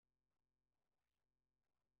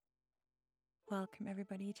Welcome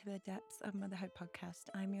everybody to the Depths of Motherhood podcast.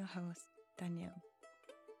 I'm your host, Danielle.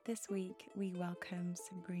 This week we welcome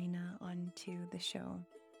Sabrina onto the show.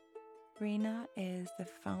 Sabrina is the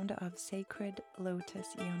founder of Sacred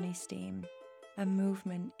Lotus Yoni Steam, a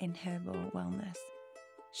movement in herbal wellness.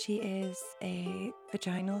 She is a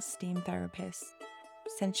vaginal steam therapist,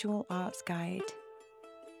 sensual arts guide,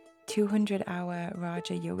 200-hour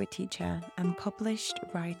Raja yoga teacher, and published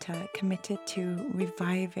writer committed to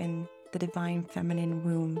reviving the divine feminine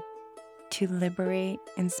womb to liberate,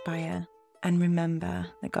 inspire, and remember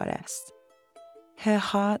the goddess. Her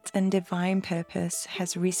heart and divine purpose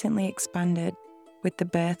has recently expanded with the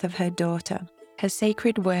birth of her daughter. Her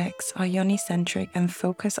sacred works are yoni-centric and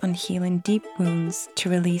focus on healing deep wounds to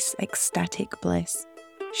release ecstatic bliss.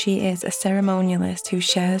 She is a ceremonialist who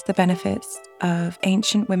shares the benefits of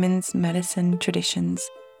ancient women's medicine traditions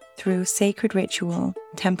through sacred ritual,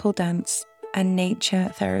 temple dance, and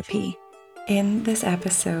nature therapy. In this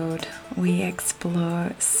episode, we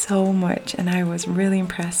explore so much, and I was really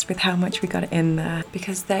impressed with how much we got in there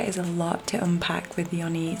because there is a lot to unpack with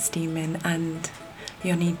yoni steaming and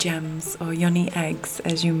yoni gems, or yoni eggs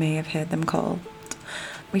as you may have heard them called.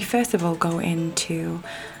 We first of all go into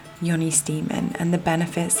yoni steaming and the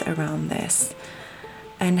benefits around this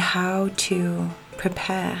and how to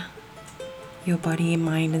prepare your body,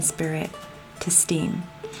 mind and spirit to steam.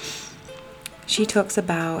 She talks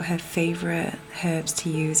about her favorite herbs to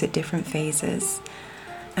use at different phases,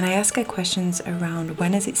 and I ask her questions around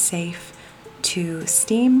when is it safe to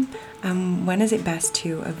steam and when is it best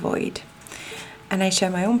to avoid. And I share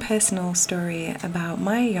my own personal story about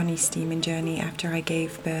my yoni steaming journey after I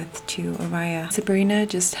gave birth to Araya. Sabrina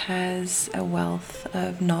just has a wealth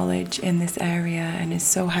of knowledge in this area and is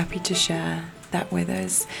so happy to share that with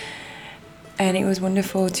us. And it was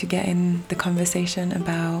wonderful to get in the conversation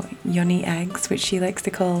about yoni eggs, which she likes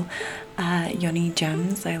to call yoni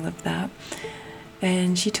gems. I love that.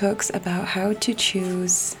 And she talks about how to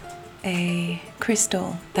choose a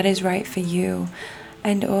crystal that is right for you,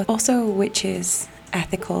 and also which is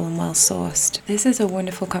ethical and well sourced. This is a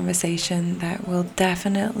wonderful conversation that will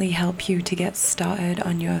definitely help you to get started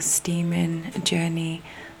on your steaming journey.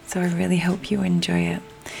 So I really hope you enjoy it.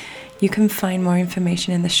 You can find more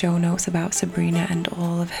information in the show notes about Sabrina and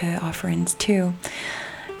all of her offerings too.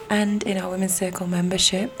 And in our Women's Circle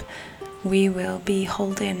membership, we will be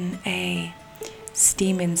holding a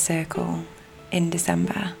steaming circle in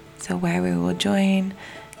December. So where we will join,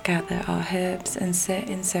 gather our herbs and sit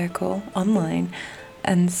in circle online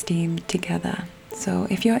and steam together. So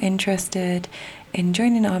if you're interested in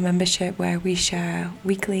joining our membership, where we share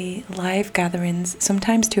weekly live gatherings,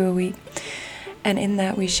 sometimes 2 a week, and in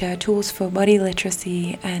that we share tools for body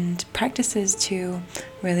literacy and practices to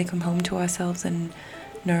really come home to ourselves and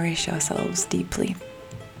nourish ourselves deeply.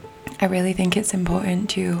 I really think it's important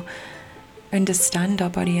to understand our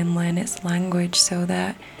body and learn its language so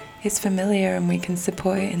that it's familiar and we can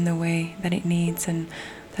support it in the way that it needs, and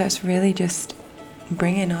that's really just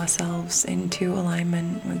bringing ourselves into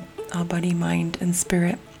alignment with our body, mind and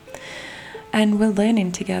spirit. And we're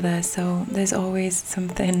learning together, so there's always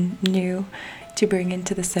something new to bring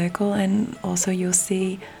into the circle, and also you'll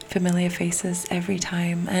see familiar faces every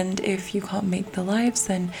time. And if you can't make the lives,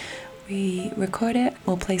 then we record it,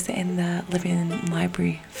 we'll place it in the living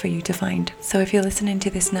library for you to find. So if you're listening to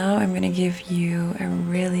this now, I'm going to give you a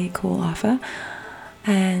really cool offer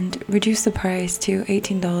and reduce the price to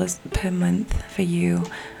 $18 per month for you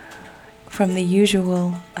from the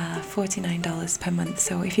usual $49 per month.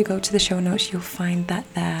 So if you go to the show notes, you'll find that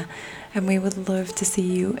there, and we would love to see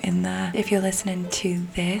you in there. If you're listening to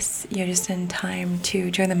this, you're just in time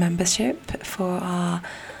to join the membership for our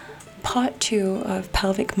part 2 of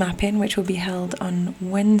pelvic mapping, which will be held on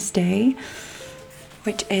Wednesday,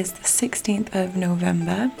 which is the 16th of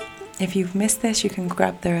November. If you've missed this, you can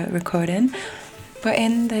grab the recording. But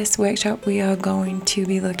in this workshop, we are going to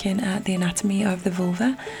be looking at the anatomy of the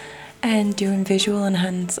vulva and doing visual and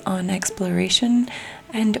hands-on exploration,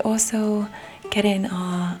 and also getting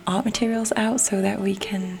our art materials out so that we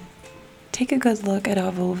can take a good look at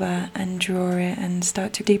our vulva and draw it and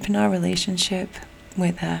start to deepen our relationship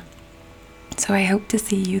with her. So I hope to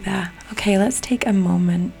see you there. Okay, let's take a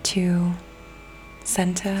moment to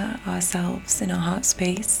center ourselves in our heart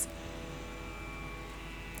space.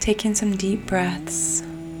 Taking some deep breaths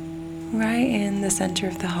right in the center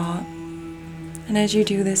of the heart. And as you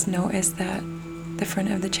do this, notice that the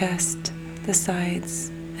front of the chest, the sides,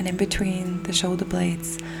 and in between the shoulder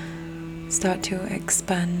blades start to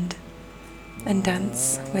expand and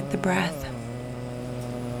dance with the breath.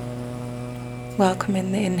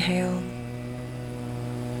 Welcoming the inhale,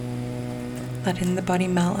 letting the body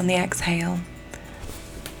melt on the exhale,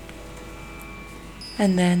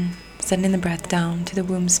 And then sending the breath down to the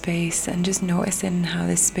womb space and just noticing how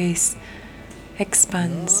this space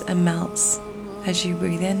expands and melts as you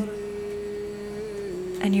breathe in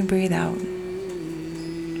and you breathe out.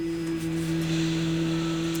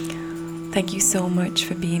 Thank you so much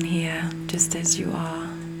for being here just as you are.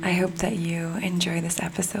 I hope that you enjoy this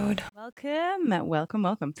episode.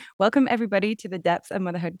 Welcome everybody to the Depths of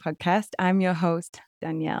Motherhood podcast. I'm your host,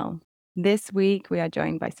 Danielle. This week we are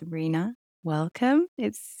joined by Sabrina. Welcome.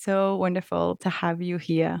 It's so wonderful to have you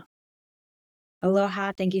here.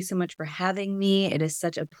 Aloha. Thank you so much for having me. It is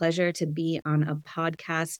such a pleasure to be on a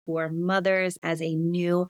podcast for mothers as a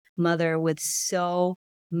new mother with so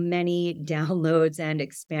many downloads and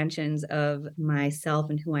expansions of myself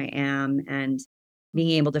and who I am, and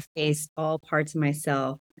being able to face all parts of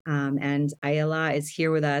myself. And Ayala is here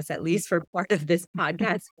with us, at least for part of this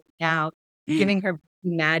podcast now, giving her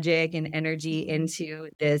magic and energy into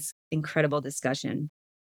this incredible discussion.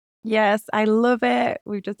 Yes, I love it.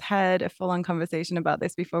 We've just had a full-on conversation about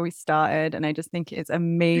this before we started, and I just think it's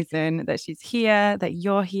amazing that she's here, that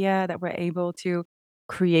you're here, that we're able to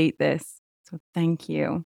create this. So thank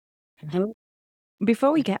you.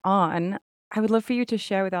 Before we get on, I would love for you to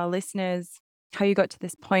share with our listeners how you got to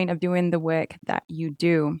this point of doing the work that you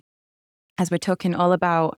do. As we're talking all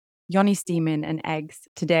about Yoni steaming and eggs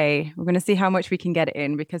today, we're going to see how much we can get it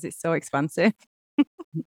in because it's so expansive.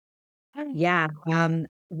 Yeah.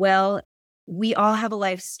 Well, we all have a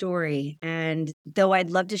life story. And though I'd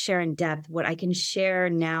love to share in depth, what I can share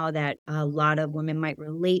now that a lot of women might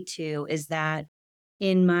relate to is that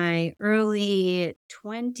in my early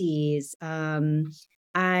 20s,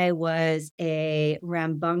 I was a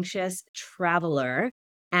rambunctious traveler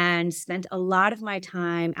and spent a lot of my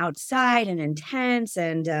time outside and intense.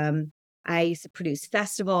 And I used to produce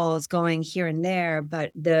festivals going here and there.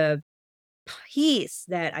 But the piece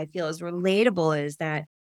that I feel is relatable is that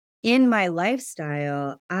in my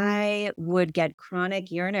lifestyle, I would get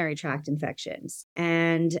chronic urinary tract infections.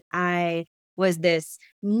 And I was this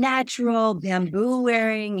natural bamboo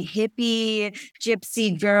wearing hippie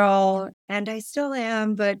gypsy girl. And I still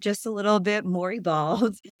am, but just a little bit more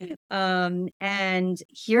evolved. And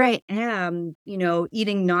here I am,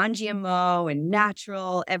 eating non GMO and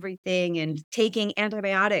natural everything and taking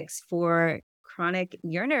antibiotics for chronic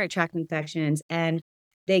urinary tract infections. And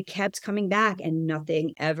they kept coming back and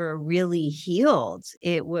nothing ever really healed.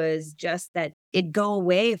 It was just that it'd go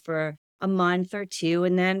away for a month or two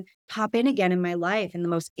and then pop in again in my life in the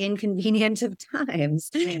most inconvenient of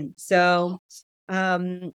times. So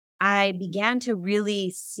I began to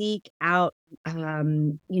really seek out,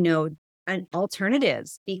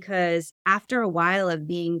 alternatives, because after a while of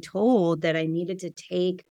being told that I needed to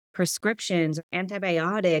take prescriptions or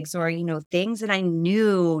antibiotics or, things that I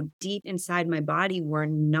knew deep inside my body were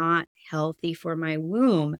not healthy for my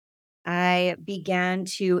womb, I began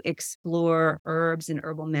to explore herbs and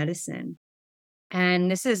herbal medicine. And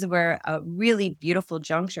this is where a really beautiful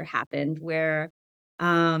juncture happened where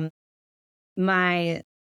um, my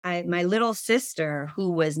my little sister,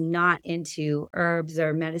 who was not into herbs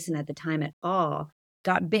or medicine at the time at all,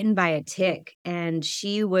 got bitten by a tick, and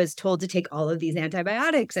she was told to take all of these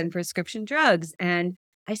antibiotics and prescription drugs. And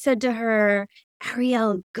I said to her,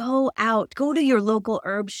 Ariel, go out, go to your local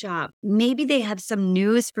herb shop. Maybe they have some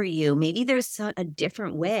news for you. Maybe there's a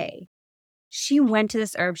different way. She went to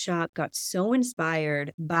this herb shop, got so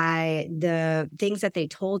inspired by the things that they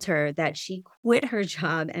told her that she quit her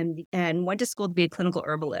job and went to school to be a clinical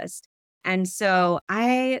herbalist. And so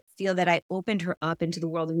I feel that I opened her up into the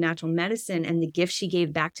world of natural medicine. And the gift she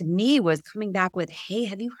gave back to me was coming back with, hey,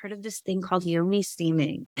 have you heard of this thing called Yoni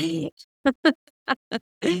steaming?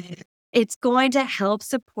 It's going to help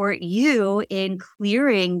support you in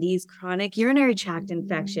clearing these chronic urinary tract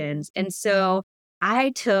infections. And so I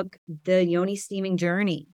took the Yoni steaming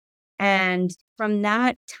journey. And from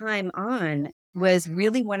that time on was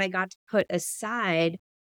really when I got to put aside,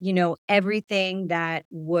 everything that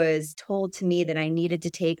was told to me that I needed to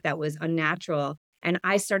take that was unnatural. And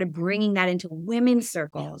I started bringing that into women's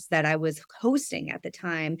circles that I was hosting at the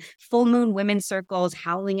time, full moon women's circles,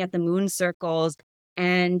 howling at the moon circles.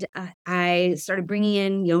 And I started bringing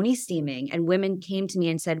in Yoni steaming, and women came to me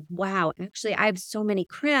and said, wow, actually, I have so many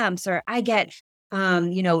cramps, or I get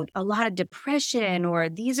a lot of depression, or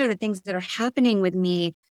these are the things that are happening with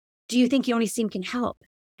me. Do you think Yoni steam can help?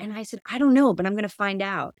 And I said, I don't know, but I'm going to find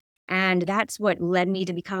out. And that's what led me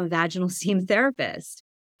to become a vaginal steam therapist,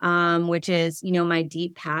 which is, my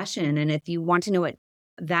deep passion. And if you want to know what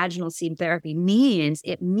vaginal steam therapy means,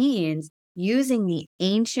 it means using the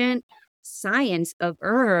ancient science of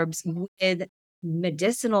herbs with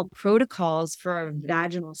medicinal protocols for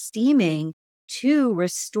vaginal steaming to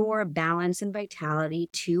restore balance and vitality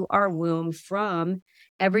to our womb from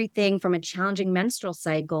everything from a challenging menstrual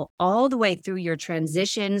cycle all the way through your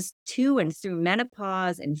transitions to and through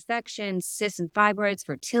menopause, infections, cysts and fibroids,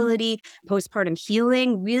 fertility, postpartum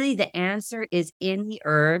healing. Really, the answer is in the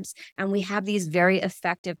herbs. And we have these very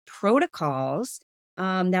effective protocols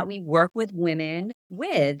that we work with women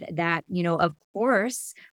with that, of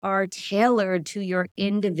course, are tailored to your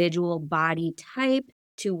individual body type,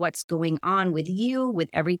 to what's going on with you, with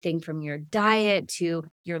everything from your diet to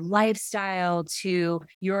your lifestyle to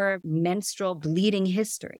your menstrual bleeding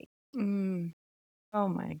history. Mm. Oh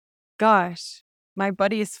my gosh. My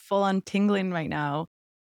body is full on tingling right now.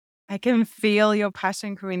 I can feel your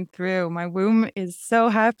passion coming through. My womb is so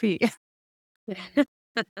happy.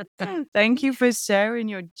 Thank you for sharing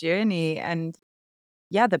your journey and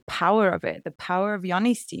the power of it, the power of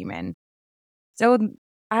Yoni steaming. So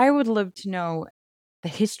I would love to know the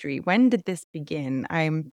history. When did this begin?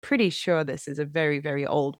 I'm pretty sure this is a very, very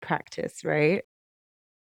old practice, right?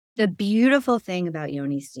 The beautiful thing about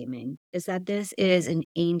Yoni steaming is that this is an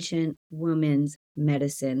ancient woman's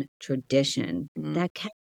medicine tradition that can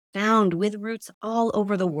be found with roots all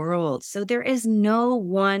over the world. So there is no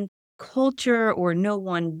one culture or no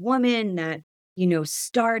one woman that,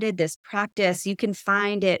 started this practice. You can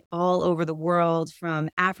find it all over the world, from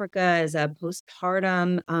Africa as a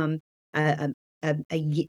postpartum, a,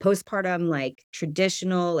 postpartum, like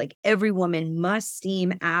traditional, like every woman must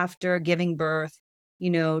steam after giving birth,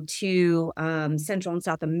 to Central and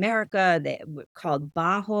South America, called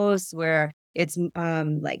Bajos, where it's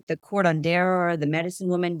like the curandera, the medicine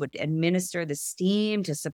woman, would administer the steam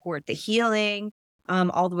to support the healing,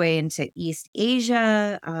 all the way into East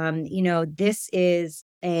Asia. This is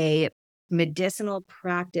a medicinal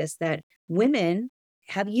practice that women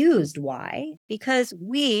have used. Why? Because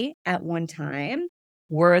we, at one time,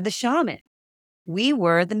 were the shaman. We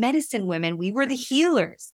were the medicine women. We were the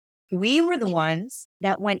healers. We were the ones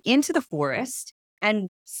that went into the forest and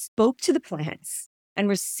spoke to the plants and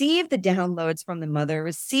received the downloads from the mother,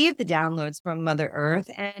 received the downloads from Mother Earth.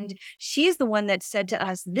 And she's the one that said to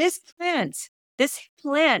us, this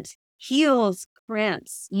plant heals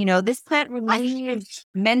cramps. This plant relieves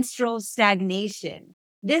menstrual stagnation.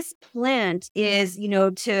 This plant is,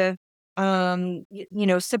 to,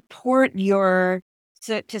 support your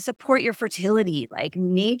to support your fertility. Like,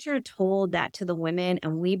 nature told that to the women,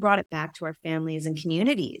 and we brought it back to our families and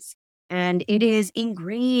communities. And it is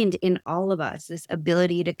ingrained in all of us, this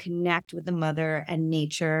ability to connect with the mother and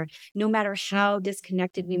nature, no matter how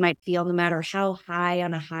disconnected we might feel, no matter how high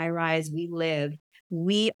on a high rise we live.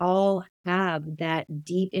 We all have that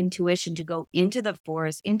deep intuition to go into the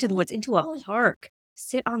forest, into the woods, into a park,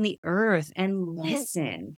 sit on the earth and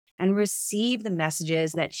listen and receive the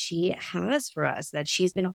messages that she has for us, that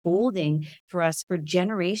she's been holding for us for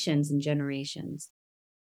generations and generations.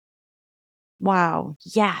 Wow.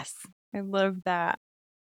 Yes. I love that.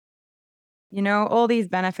 All these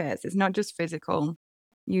benefits, it's not just physical.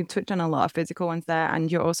 You touched on a lot of physical ones there,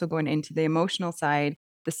 and you're also going into the emotional side,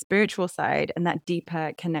 the spiritual side, and that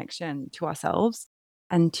deeper connection to ourselves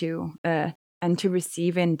and to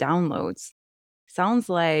receiving downloads. Sounds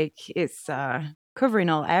like it's covering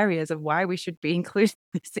all areas of why we should be including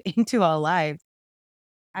this into our lives.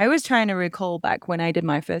 I was trying to recall back when I did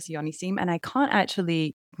my first Yoni steam, and I can't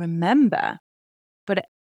actually remember. But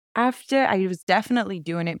after, I was definitely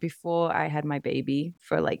doing it before I had my baby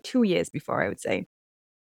for like 2 years before, I would say.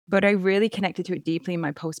 But I really connected to it deeply in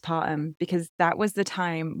my postpartum, because that was the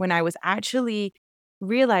time when I was actually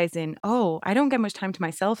realizing, oh, I don't get much time to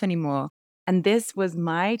myself anymore. And this was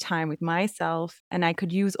my time with myself, and I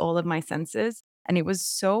could use all of my senses. And it was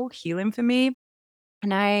so healing for me.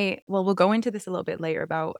 And we'll go into this a little bit later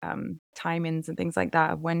about timings and things like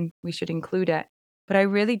that, of when we should include it. But I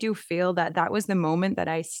really do feel that that was the moment that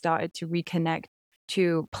I started to reconnect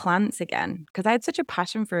to plants again, because I had such a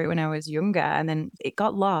passion for it when I was younger, and then it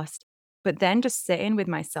got lost. But then just sitting with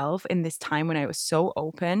myself in this time when I was so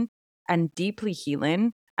open and deeply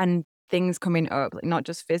healing, and things coming up, like not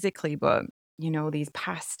just physically, but, these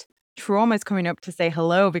past traumas coming up to say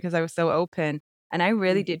hello because I was so open. And I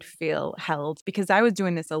really did feel held, because I was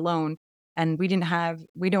doing this alone, and we don't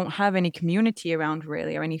have any community around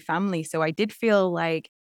really, or any family. So I did feel like,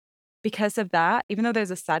 because of that, even though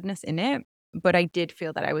there's a sadness in it, but I did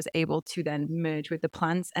feel that I was able to then merge with the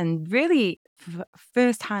plants and really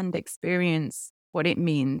firsthand experience what it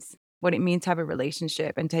means to have a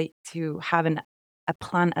relationship and to have a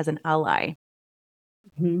plant as an ally.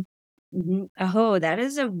 Mhm. Mhm. Oh, that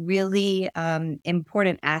is a really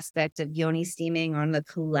important aspect of Yoni steaming on the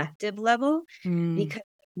collective level, Mm. because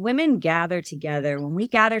women gather together, when we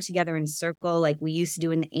gather together in circle, like we used to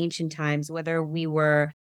do in the ancient times, whether we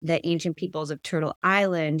were the ancient peoples of Turtle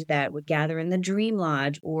Island that would gather in the Dream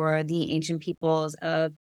Lodge, or the ancient peoples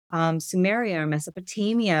of Sumeria or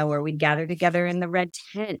Mesopotamia, where we'd gather together in the red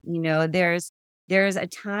tent. There's a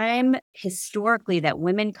time historically that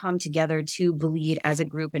women come together to bleed as a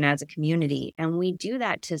group and as a community. And we do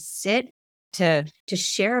that to sit, to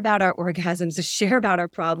share about our orgasms, to share about our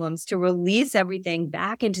problems, to release everything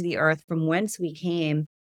back into the earth from whence we came.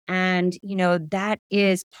 And, that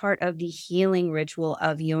is part of the healing ritual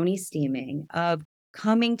of Yoni steaming, of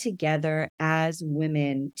coming together as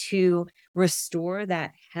women to restore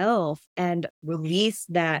that health and release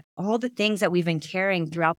that all the things that we've been carrying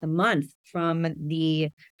throughout the month, from the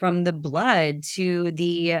blood to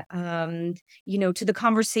the to the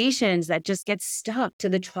conversations that just get stuck, to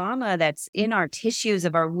the trauma that's in our tissues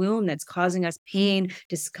of our womb that's causing us pain,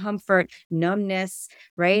 discomfort, numbness,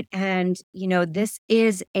 right? And this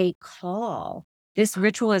is a call. This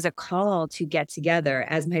ritual is a call to get together.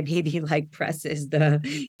 As my baby presses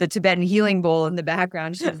the Tibetan healing bowl in the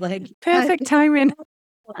background, she's like, Perfect timing.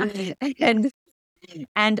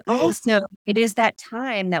 And also, it is that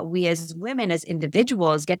time that we as women, as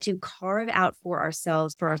individuals, get to carve out for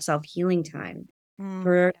ourselves, for our self-healing time.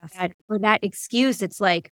 For that excuse, it's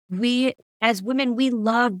like, we as women, we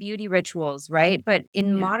love beauty rituals, right? But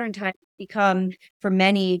in modern times, become, for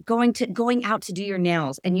many, going out to do your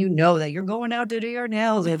nails, and that you're going out to do your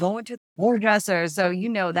nails, you're going to the hairdresser, so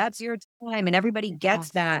that's your time, and everybody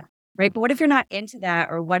gets that, right? But what if you're not into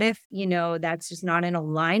that? Or what if that's just not in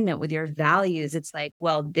alignment with your values? It's like,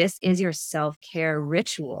 well, this is your self-care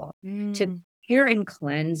ritual to clear and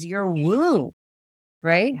cleanse your womb,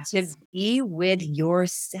 right? Yes. To be with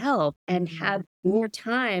yourself and have more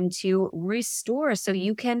time to restore, so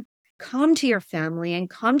you can come to your family and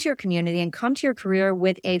come to your community and come to your career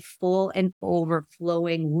with a full and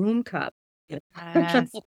overflowing womb cup. Yes.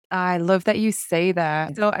 I love that you say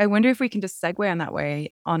that. So I wonder if we can just segue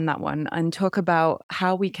on that one and talk about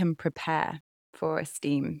how we can prepare for a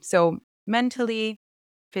steam. So mentally,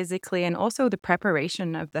 physically, and also the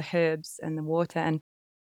preparation of the herbs and the water. And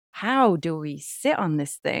how do we sit on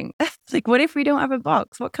this thing? Like, what if we don't have a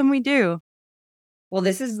box? What can we do? Well,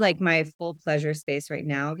 this is like my full pleasure space right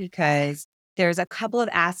now, because there's a couple of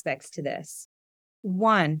aspects to this.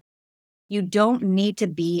 One, you don't need to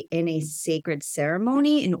be in a sacred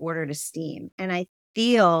ceremony in order to steam. And I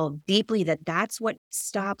feel deeply that that's what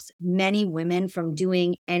stops many women from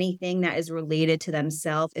doing anything that is related to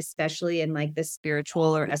themselves, especially in the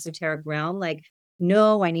spiritual or esoteric realm. Like,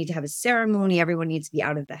 no, I need to have a ceremony. Everyone needs to be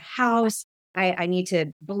out of the house. I need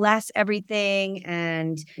to bless everything.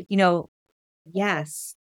 And,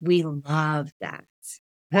 yes, we love that.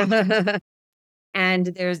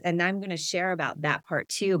 And I'm going to share about that part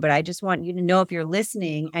too, but I just want you to know, if you're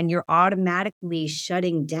listening and you're automatically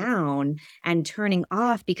shutting down and turning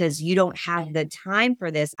off because you don't have the time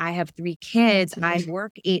for this. I have 3 kids. I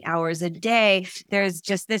work 8 hours a day. There's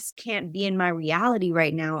just, this can't be in my reality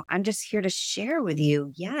right now. I'm just here to share with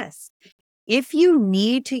you. Yes. If you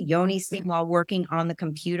need to yoni steam while working on the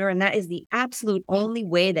computer, and that is the absolute only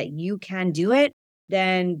way that you can do it,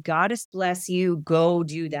 then goddess bless you, go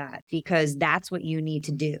do that, because that's what you need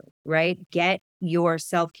to do, right? Get your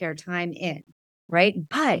self-care time in, right?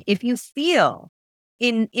 But if you feel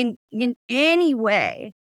in any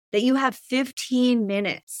way that you have 15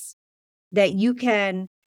 minutes that you can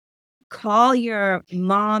call your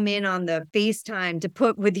mom in on the FaceTime to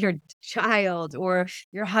put with your child or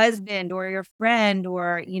your husband or your friend,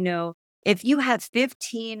 or, if you have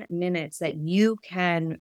 15 minutes that you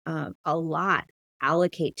can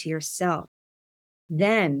allocate to yourself,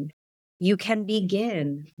 then you can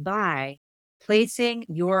begin by placing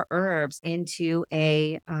your herbs into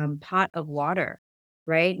a pot of water,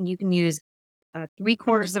 right? And you can use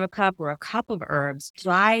 3/4 of a cup or a cup of herbs,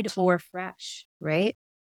 dried or fresh, right?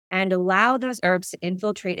 And allow those herbs to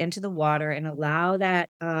infiltrate into the water, and allow that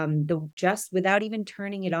just without even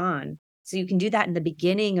turning it on. So you can do that in the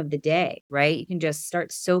beginning of the day, right? You can just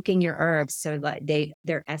start soaking your herbs so that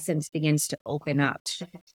their essence begins to open up.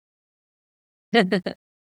 And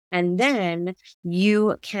then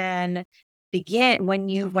you can begin when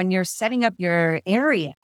you're setting up your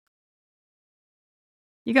area.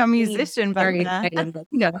 You got a musician back there.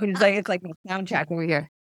 It's like my soundtrack over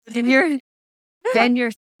here. Then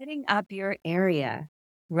you're setting up your area,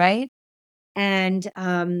 right? And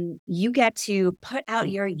you get to put out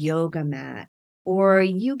your yoga mat, or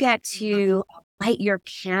you get to light your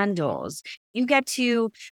candles. You get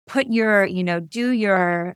to put your, do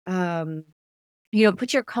your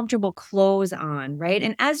put your comfortable clothes on, right?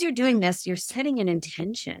 And as you're doing this, you're setting an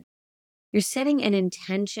intention. You're setting an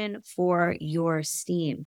intention for your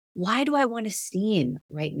steam. Why do I want to steam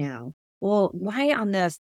right now? Well, why on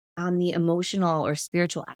the emotional or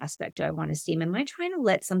spiritual aspect do I want to steam? Am I trying to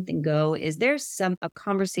let something go? Is there a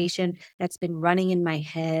conversation that's been running in my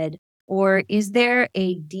head? Or is there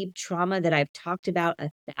a deep trauma that I've talked about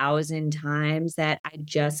 1,000 times that I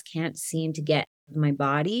just can't seem to get out of my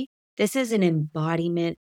body? This is an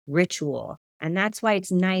embodiment ritual. And that's why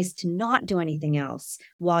it's nice to not do anything else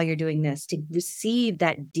while you're doing this, to receive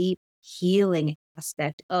that deep healing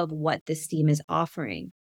aspect of what the steam is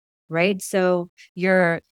offering, right? So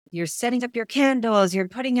you're setting up your candles, you're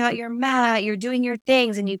putting out your mat, you're doing your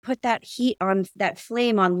things, and you put that heat on, that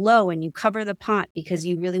flame on low, and you cover the pot because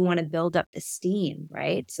you really want to build up the steam,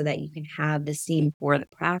 right? So that you can have the steam for the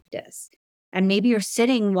practice. And maybe you're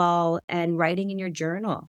sitting and writing in your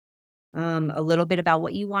journal a little bit about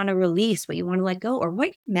what you want to release, what you want to let go, or what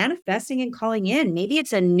you're manifesting and calling in. Maybe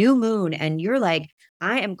it's a new moon and you're like,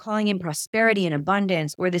 I am calling in prosperity and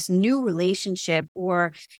abundance, or this new relationship,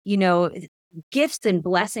 or, gifts and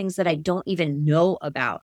blessings that I don't even know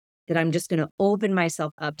about, that I'm just going to open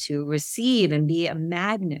myself up to receive and be a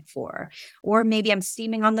magnet for. Or maybe I'm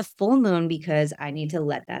steaming on the full moon because I need to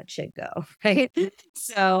let that shit go. Right.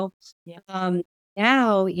 So, Yeah.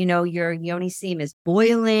 now, your yoni steam is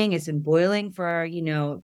boiling. It's been boiling for,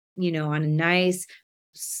 on a nice,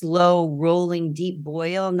 slow, rolling, deep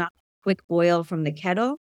boil, not quick boil from the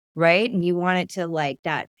kettle, right? And you want it to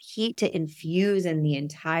that heat to infuse in the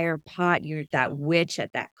entire pot. You're that witch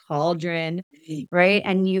at that cauldron, right?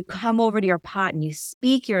 And you come over to your pot and you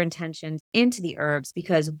speak your intentions into the herbs,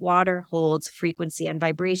 because water holds frequency and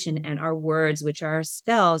vibration, and our words, which are our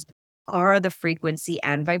spells, are the frequency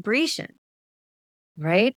and vibration.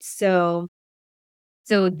 Right. So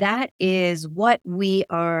that is what we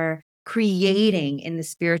are creating in the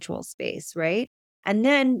spiritual space. Right. And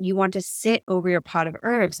then you want to sit over your pot of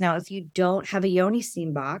herbs. Now, if you don't have a yoni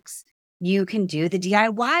steam box, you can do the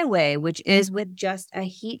DIY way, which is with just a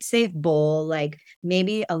heat safe bowl, like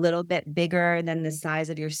maybe a little bit bigger than the size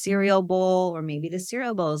of your cereal bowl, or maybe the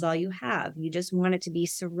cereal bowl is all you have. You just want it to be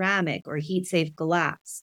ceramic or heat safe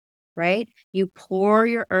glass. Right? You pour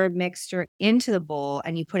your herb mixture into the bowl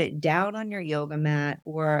and you put it down on your yoga mat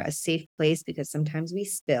or a safe place, because sometimes we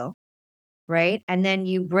spill, right? And then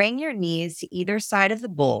you bring your knees to either side of the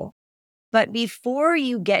bowl. But before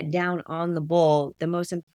you get down on the bowl, the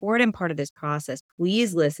most important part of this process,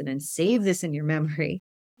 please listen and save this in your memory,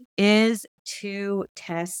 is to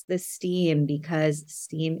test the steam, because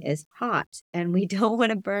steam is hot and we don't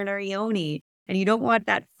want to burn our yoni. And you don't want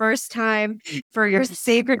that first time for your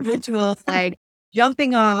sacred ritual,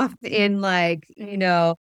 jumping off in and,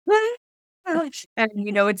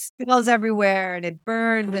 it spills everywhere and it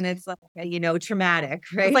burns and it's traumatic,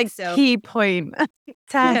 right? It's like So key point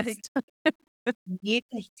test. you need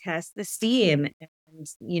to test the steam.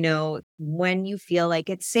 And, when you feel like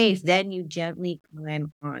it's safe, then you gently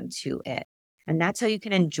climb onto it. And that's how you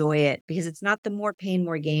can enjoy it, because it's not the more pain,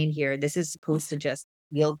 more gain here. This is supposed to just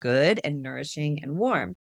feel good and nourishing and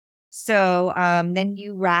warm. So then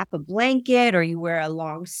you wrap a blanket or you wear a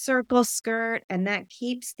long circle skirt, and that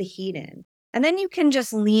keeps the heat in. And then you can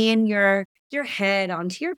just lean your head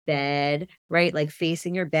onto your bed, right? Like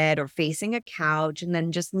facing your bed or facing a couch, and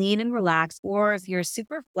then just lean and relax. Or if you're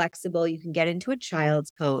super flexible, you can get into a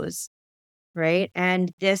child's pose, right?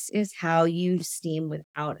 And this is how you steam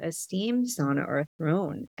without a steam sauna or a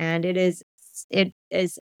throne. And it is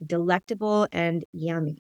delectable and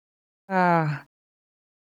yummy. Ah,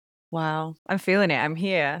 wow. I'm feeling it. I'm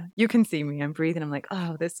here. You can see me. I'm breathing. I'm like,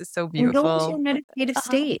 oh, this is so And go into your beautiful. meditative Ah,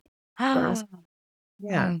 state. ah,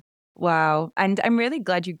 Yeah. wow. And I'm really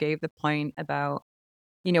glad you gave the point about,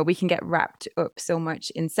 we can get wrapped up so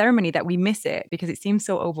much in ceremony that we miss it because it seems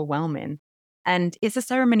so overwhelming. And it's a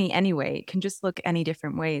ceremony anyway. It can just look any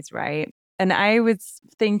different ways, right? And I was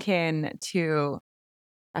thinking too,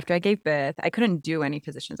 after I gave birth, I couldn't do any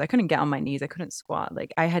positions. I couldn't get on my knees. I couldn't squat.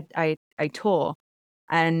 Like I tore.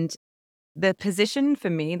 And the position for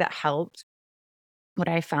me that helped, what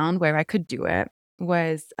I found where I could do it,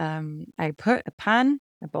 was I put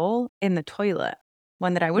a bowl in the toilet,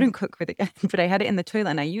 one that I wouldn't cook with again, but I had it in the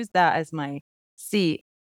toilet and I used that as my seat.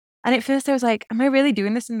 And at first I was like, am I really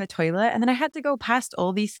doing this in the toilet? And then I had to go past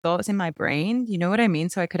all these thoughts in my brain, you know what I mean?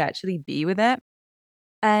 So I could actually be with it.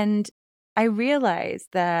 And I realized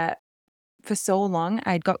that for so long,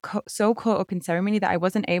 I'd got so caught up in ceremony that I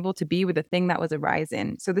wasn't able to be with the thing that was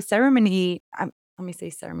arising. So the ceremony, let me say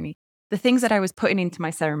ceremony, the things that I was putting into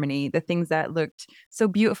my ceremony, the things that looked so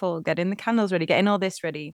beautiful, getting the candles ready, getting all this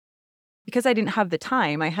ready, because I didn't have the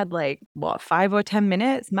time, I had like, 5 or 10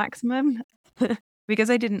 minutes maximum. Because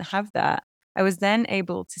I didn't have that, I was then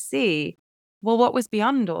able to see, well, what was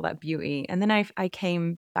beyond all that beauty. And then I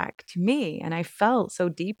came back to me and I felt so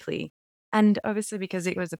deeply. And obviously, because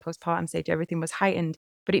it was a postpartum stage, everything was heightened,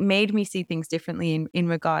 but it made me see things differently in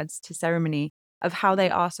regards to ceremony, of how they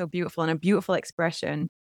are so beautiful and a beautiful expression,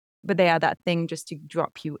 but they are that thing just to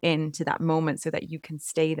drop you into that moment so that you can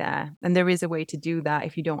stay there. And there is a way to do that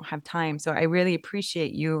if you don't have time. So I really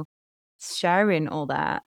appreciate you sharing all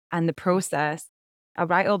that and the process. I'll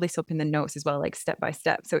write all this up in the notes as well, like step by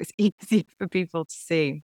step, so it's easy for people to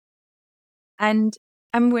see. And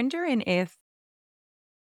I'm wondering if,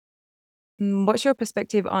 what's your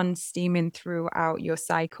perspective on steaming throughout your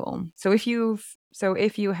cycle? So if you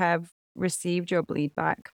have received your bleed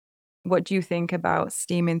back, what do you think about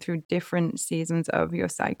steaming through different seasons of your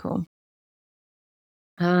cycle?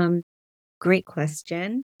 Great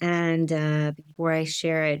question. And before I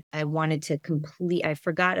share it, I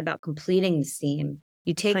forgot about completing the steam.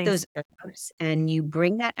 You take Please. those herbs and you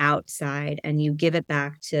bring that outside and you give it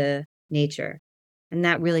back to nature. And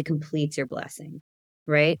that really completes your blessing.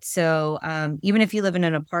 Right. So even if you live in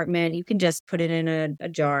an apartment, you can just put it in a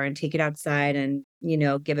jar and take it outside and,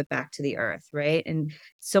 give it back to the earth. Right. And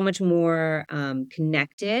so much more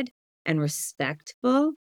connected and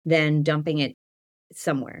respectful than dumping it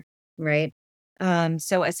somewhere, right?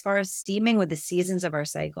 So as far as steaming with the seasons of our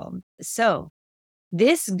cycle, so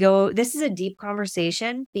this is a deep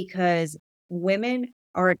conversation because women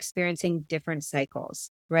are experiencing different cycles,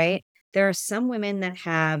 right? There are some women that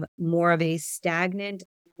have more of a stagnant,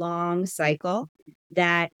 long cycle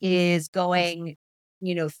that is going,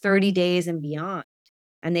 30 days and beyond.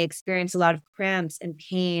 And they experience a lot of cramps and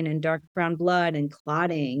pain and dark brown blood and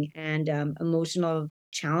clotting and emotional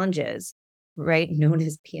challenges, right? Known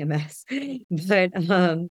as PMS. But,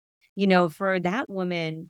 for that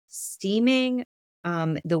woman, steaming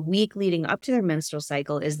the week leading up to their menstrual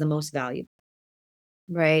cycle is the most valuable,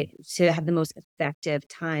 right? To have the most effective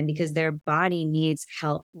time because their body needs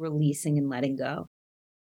help releasing and letting go.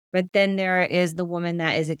 But then there is the woman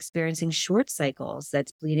that is experiencing short cycles,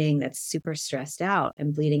 that's bleeding, that's super stressed out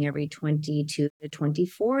and bleeding every 22 to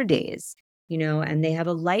 24 days, and they have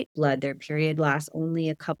a light blood. Their period lasts only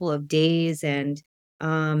a couple of days and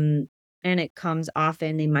it comes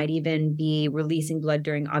often. They might even be releasing blood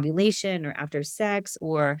during ovulation or after sex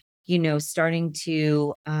or, starting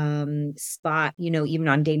to spot, even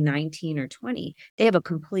on day 19 or 20. They have a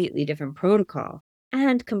completely different protocol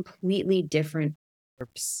and completely different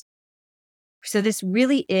herbs. So this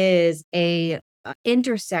really is a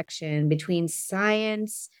intersection between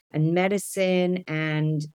science and medicine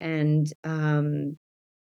and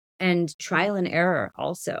trial and error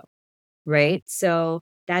also, right? So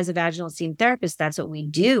as a vaginal steam therapist, that's what we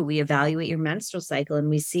do. We evaluate your menstrual cycle and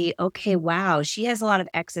we see, okay, wow, she has a lot of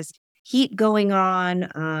excess heat going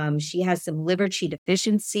on. She has some liver qi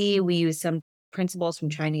deficiency. We use some principles from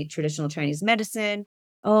traditional Chinese medicine.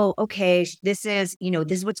 Oh, okay, this is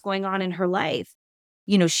what's going on in her life.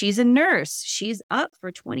 She's a nurse. She's up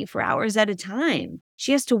for 24 hours at a time.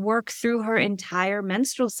 She has to work through her entire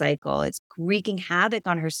menstrual cycle. It's wreaking havoc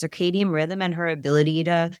on her circadian rhythm and her ability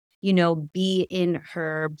to, be in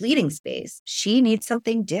her bleeding space. She needs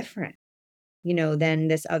something different, than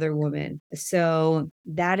this other woman. So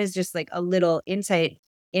that is just like a little insight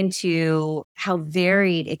into how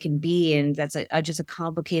varied it can be. And that's just a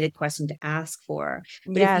complicated question to ask for.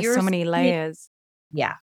 But if Yeah, you're so many layers.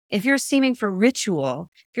 yeah. If you're steaming for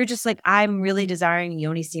ritual, if you're just like, I'm really desiring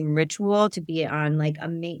Yoni steam ritual to be on like a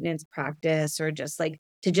maintenance practice or just like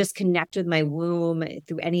to just connect with my womb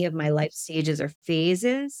through any of my life stages or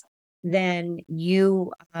phases, then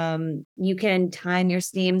you can time your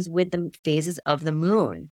steams with the phases of the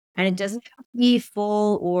moon. And it doesn't have to be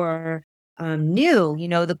full or new.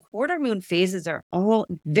 The quarter moon phases are all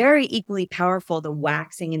very equally powerful, the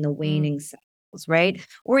waxing and the waning right?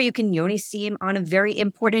 Or you can Yoni steam on a very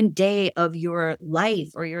important day of your life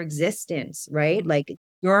or your existence, right? Like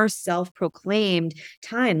your self-proclaimed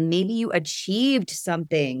time. Maybe you achieved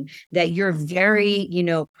something that you're very,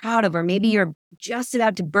 proud of, or maybe you're just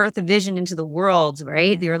about to birth a vision into the world,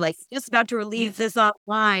 right? You're like just about to release this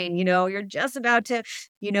offline, you're just about to,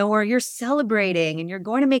 or you're celebrating and you're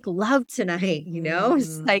going to make love tonight,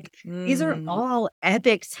 It's like these are all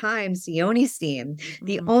epic times to Yoni steam.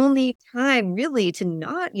 The only time really to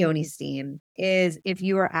not Yoni steam is if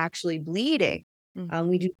you are actually bleeding.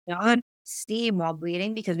 We do not steam while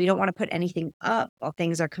bleeding because we don't want to put anything up while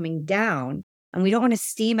things are coming down. And we don't want to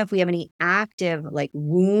steam if we have any active like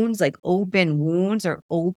wounds, like open wounds or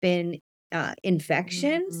open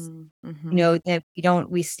infections, Mm-hmm. that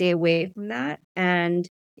we stay away from that. And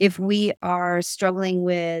if we are struggling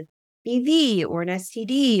with BV or an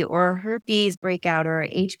STD or herpes breakout or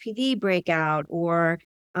HPV breakout or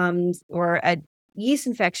a yeast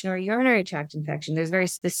infection or a urinary tract infection, there's very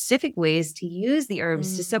specific ways to use the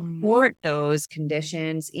herbs to support those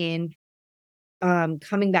conditions in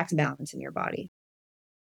coming back to balance in your body.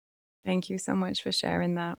 Thank you so much for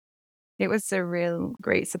sharing that. It was a real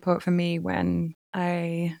great support for me when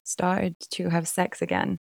I started to have sex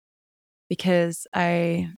again, because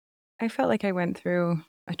I felt like I went through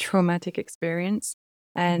a traumatic experience,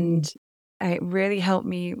 and it really helped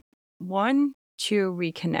me, one, to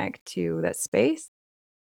reconnect to that space,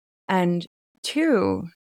 and two,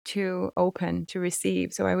 to open to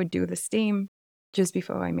receive. So I would do the steam just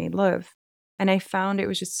before I made love. And I found it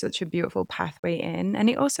was just such a beautiful pathway in. And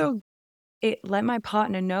it let my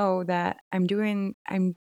partner know that I'm going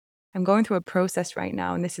through a process right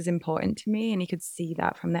now, and this is important to me. And he could see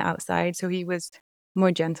that from the outside. So he was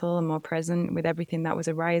more gentle and more present with everything that was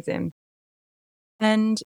arising.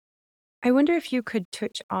 And I wonder if you could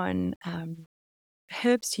touch on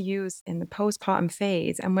herbs to use in the postpartum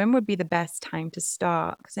phase, and when would be the best time to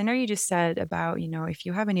start? Because I know you just said about, if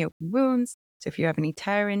you have any open wounds, so if you have any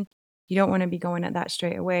tearing, you don't want to be going at that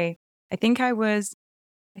straight away. I think I was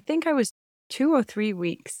 2 or 3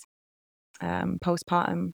 weeks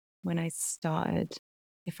postpartum when I started,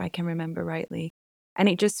 if I can remember rightly. And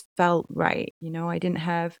it just felt right. I didn't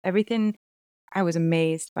have everything. I was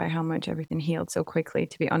amazed by how much everything healed so quickly,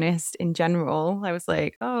 to be honest. In general, I was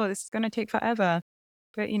like, oh, this is going to take forever.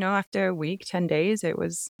 But, after a week, 10 days, it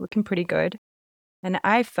was looking pretty good. And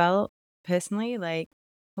I felt personally like,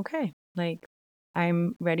 okay, like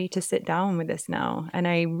I'm ready to sit down with this now. And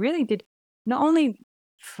I really did, not only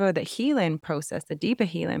for the healing process, the deeper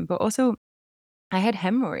healing, but also I had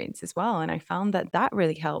hemorrhoids as well. And I found that that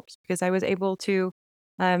really helped because I was able to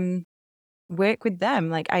um, work with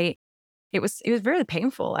them. It was really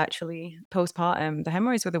painful actually postpartum. The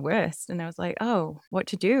hemorrhoids were the worst. And I was like, oh, what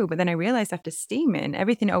to do? But then I realized after steaming,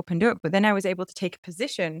 everything opened up. But then I was able to take a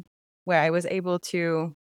position where I was able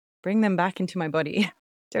to bring them back into my body.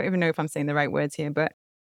 Don't even know if I'm saying the right words here, but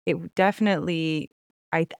it definitely,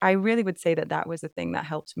 I really would say that that was the thing that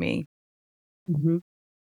helped me. Mm-hmm.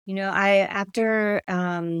 I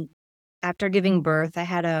after giving birth, I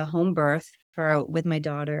had a home birth with my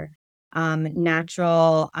daughter,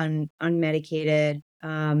 natural, unmedicated,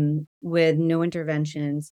 with no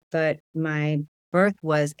interventions. But my birth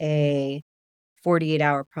was a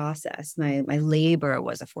 48-hour process. My labor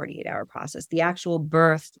was a 48-hour process. The actual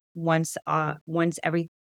birth, once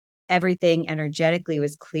everything energetically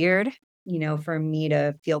was cleared, for me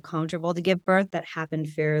to feel comfortable to give birth, that happened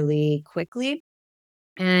fairly quickly.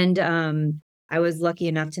 And I was lucky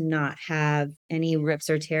enough to not have any rips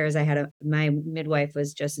or tears. My midwife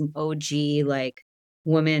was just an OG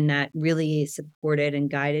woman that really supported and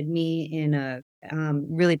guided me in a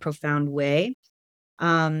really profound way.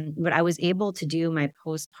 But I was able to do my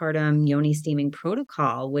postpartum Yoni steaming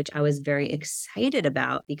protocol, which I was very excited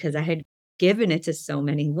about because I had given it to so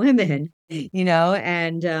many women,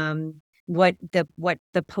 and what the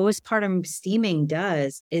postpartum steaming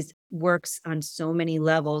does is works on so many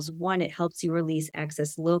levels. One, it helps you release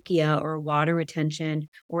excess lochia or water retention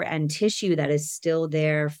and tissue that is still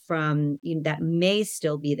there that may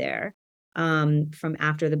still be there from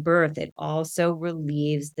after the birth. It also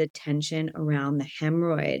relieves the tension around the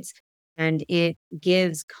hemorrhoids, and it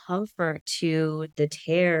gives comfort to the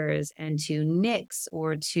tears and to nicks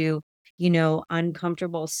or to,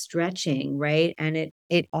 uncomfortable stretching, right? And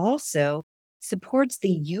it also supports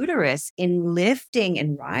the uterus in lifting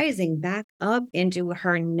and rising back up into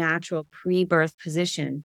her natural pre-birth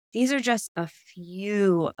position. These are just a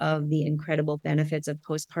few of the incredible benefits of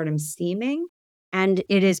postpartum steaming. And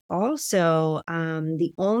it is also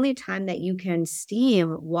the only time that you can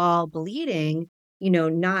steam while bleeding,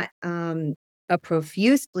 not a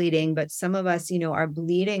profuse bleeding, but some of us, are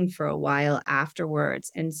bleeding for a while afterwards.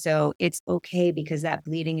 And so it's okay because that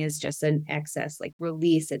bleeding is just an excess, like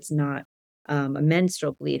release. It's not a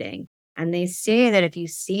menstrual bleeding. And they say that if you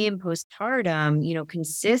steam postpartum,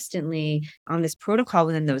 consistently on this protocol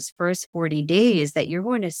within those first 40 days, that you're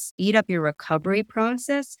going to speed up your recovery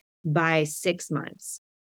process by 6 months.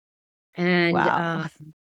 And, Wow.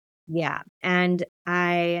 yeah, and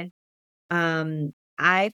um,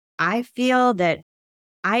 I feel that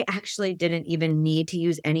I actually didn't even need to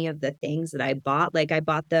use any of the things that I bought. Like, I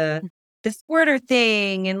bought the squirter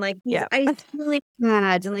thing and, these Yeah. ice healing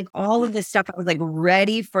pads and, all of this stuff. I was,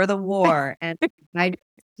 ready for the war, and I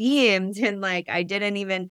steamed and, I didn't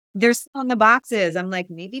even they're still in the boxes. I'm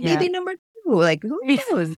like, "Maybe Yeah. baby number Like, who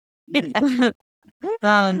knows?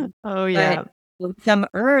 Oh, yeah. But some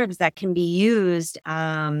herbs that can be used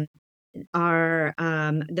are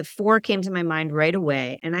the 4 came to my mind right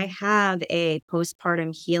away. And I have a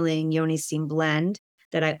postpartum healing Yoni steam blend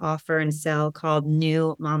that I offer and sell called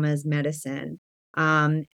New Mama's Medicine.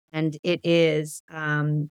 And it is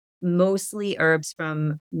mostly herbs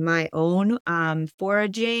from my own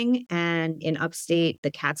foraging and in upstate,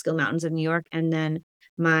 the Catskill Mountains of New York, and then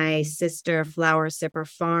my sister Flower Sipper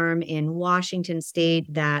Farm in Washington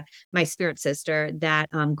State, that my spirit sister that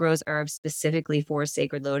grows herbs specifically for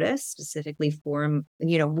sacred lotus, specifically for,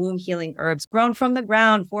 womb healing herbs grown from the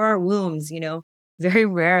ground for our wombs, very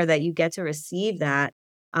rare that you get to receive that.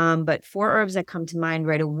 But 4 herbs that come to mind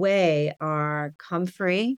right away are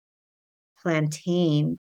comfrey,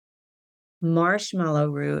 plantain, marshmallow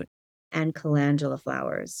root, and calendula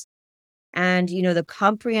flowers. And, the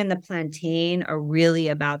comfrey and the plantain are really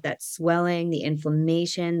about that swelling, the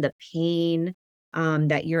inflammation, the pain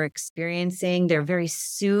that you're experiencing. They're very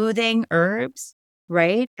soothing herbs,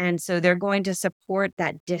 right? And so they're going to support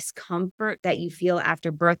that discomfort that you feel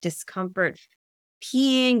after birth, discomfort,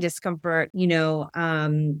 peeing, discomfort, with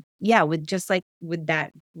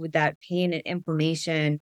that pain and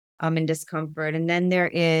inflammation and discomfort. And then there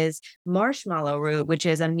is marshmallow root, which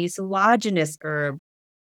is a mucilaginous herb.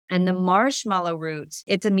 And the marshmallow root,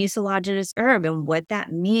 it's a mucilaginous herb. And what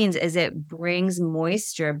that means is it brings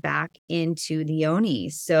moisture back into the yoni.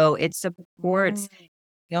 So it supports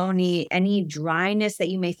yoni, any dryness that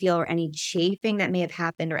you may feel or any chafing that may have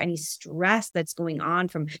happened or any stress that's going on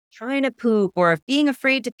from trying to poop or being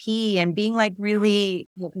afraid to pee and being like really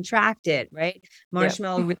contracted, right?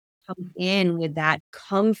 Marshmallow root comes in with that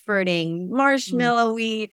comforting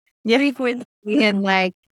marshmallowy, and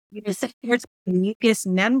like, supports mucous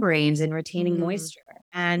membranes and retaining moisture.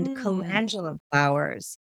 And calendula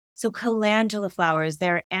flowers. So calendula flowers,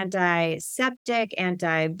 they're antiseptic,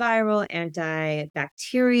 antiviral,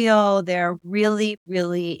 antibacterial. They're really,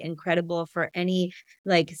 really incredible for any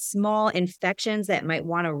like small infections that might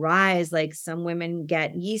want to rise. Like some women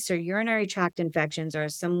get yeast or urinary tract infections, or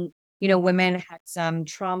some, women had some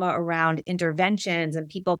trauma around interventions and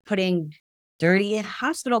people putting dirty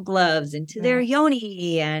hospital gloves into their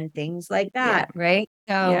yoni and things like that, right?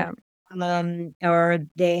 So, or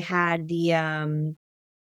they had the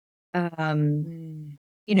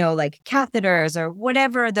like catheters or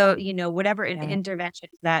whatever whatever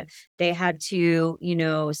interventions that they had to,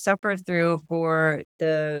 suffer through for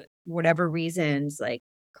the whatever reasons. Like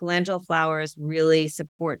calendula flowers really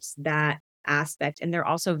supports that aspect, and they're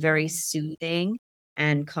also very soothing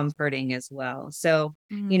and comforting as well. So,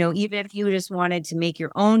 even if you just wanted to make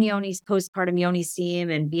your own postpartum yoni steam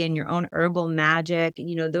and be in your own herbal magic,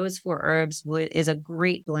 those 4 herbs is a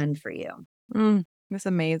great blend for you. That's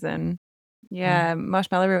amazing. Yeah,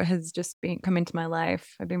 marshmallow root has just come into my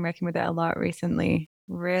life. I've been working with it a lot recently.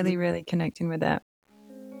 Really, really connecting with it.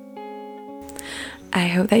 I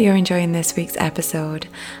hope that you're enjoying this week's episode.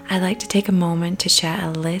 I'd like to take a moment to share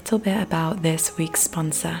a little bit about this week's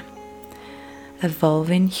sponsor,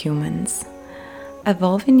 Evolving Humans.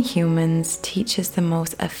 Evolving Humans teaches the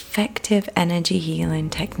most effective energy healing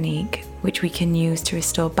technique which we can use to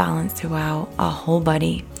restore balance throughout our whole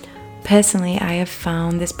body. Personally, I have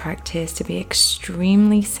found this practice to be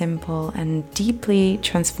extremely simple and deeply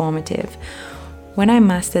transformative. When I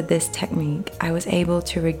mastered this technique, I was able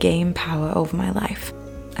to regain power over my life.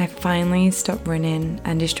 I finally stopped running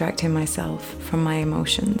and distracting myself from my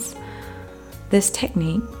emotions. This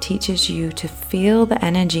technique teaches you to feel the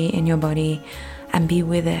energy in your body and be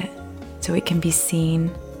with it so it can be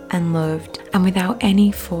seen and loved and without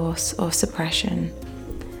any force or suppression.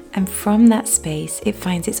 And from that space, it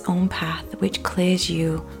finds its own path which clears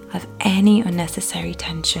you of any unnecessary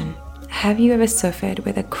tension. Have you ever suffered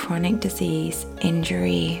with a chronic disease,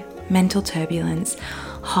 injury, mental turbulence,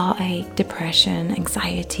 heartache, depression,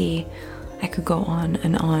 anxiety? I could go on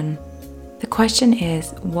and on. The question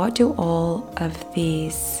is, what do all of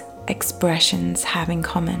these expressions have in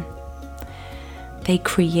common? They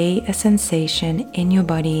create a sensation in your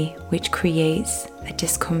body which creates a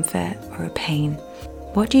discomfort or a pain.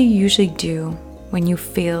 What do you usually do when you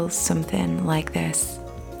feel something like this?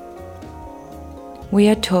 We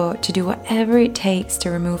are taught to do whatever it takes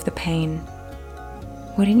to remove the pain.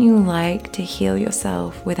 Wouldn't you like to heal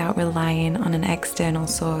yourself without relying on an external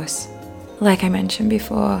source? Like I mentioned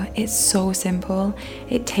before, it's so simple.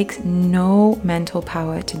 It takes no mental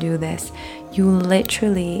power to do this. You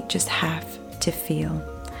literally just have to feel.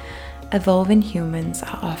 Evolving Humans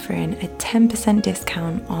are offering a 10%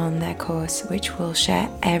 discount on their course, which will share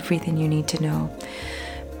everything you need to know.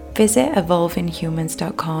 Visit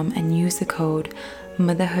evolvinghumans.com and use the code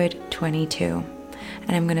motherhood22.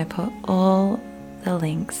 And I'm going to put all the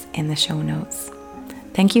links in the show notes.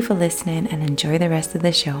 Thank you for listening and enjoy the rest of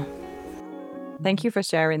the show. Thank you for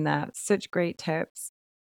sharing that. Such great tips.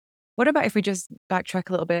 What about if we just backtrack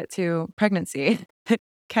a little bit to pregnancy?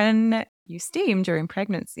 Can you steam during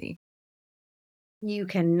pregnancy? You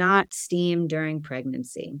cannot steam during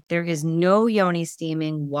pregnancy. There is no yoni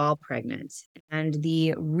steaming while pregnant. And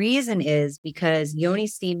the reason is because yoni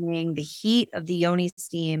steaming, the heat of the yoni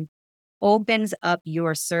steam opens up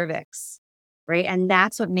your cervix, right? And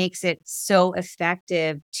that's what makes it so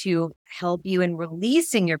effective to help you in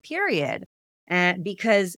releasing your period. And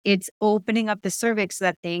because it's opening up the cervix so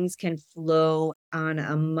that things can flow on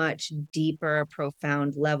a much deeper,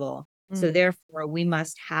 profound level. So therefore, we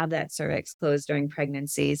must have that cervix closed during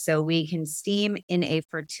pregnancy. So we can steam in a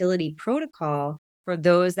fertility protocol for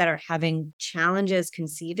those that are having challenges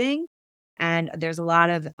conceiving. And there's a lot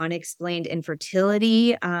of unexplained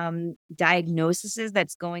infertility diagnoses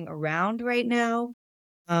that's going around right now.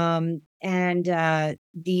 The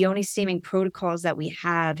yoni steaming protocols that we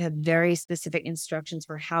have very specific instructions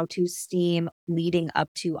for how to steam leading up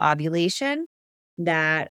to ovulation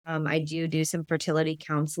that I do some fertility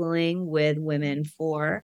counseling with women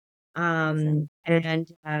for. And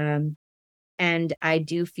I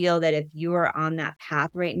do feel that if you are on that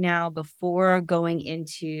path right now, before going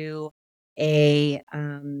into a,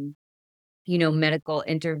 medical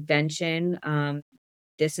intervention,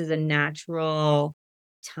 this is a natural,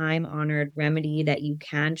 time-honored remedy that you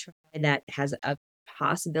can try that has a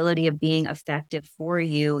possibility of being effective for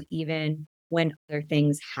you, even when other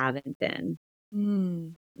things haven't been.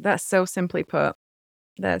 That's so simply put.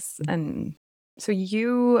 And so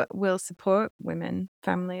you will support women,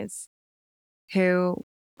 families who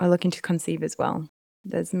are looking to conceive as well.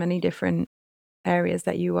 There's many different areas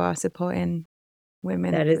that you are supporting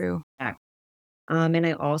women That is through. correct. And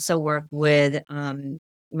I also work with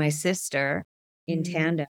my sister in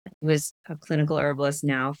tandem, who is a clinical herbalist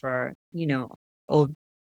now for,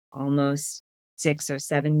 almost 6 or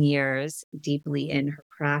 7 years deeply in her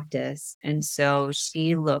practice. And so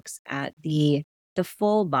she looks at the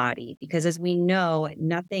full body, because as we know,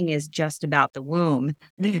 nothing is just about the womb.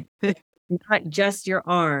 Not just your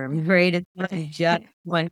arm, right? It's not just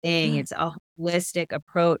one thing. It's a holistic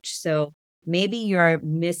approach. So maybe you're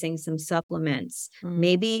missing some supplements.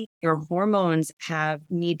 Maybe your hormones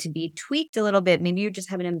need to be tweaked a little bit. Maybe you just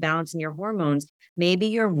have an imbalance in your hormones. Maybe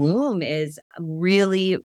your womb is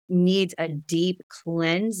really needs a deep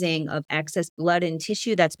cleansing of excess blood and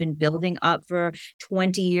tissue that's been building up for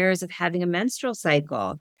 20 years of having a menstrual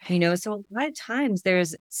cycle. So a lot of times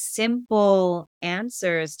there's simple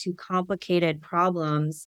answers to complicated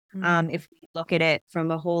problems if we look at it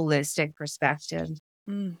from a holistic perspective.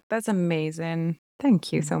 That's amazing.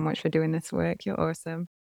 Thank you so much for doing this work. You're awesome.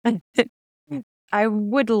 I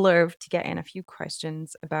would love to get in a few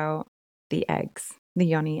questions about the eggs, the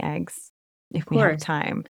yoni eggs, if we have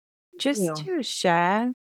time. Just to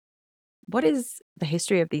share, what is the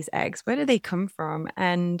history of these eggs? Where do they come from?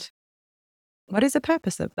 And what is the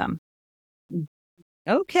purpose of them?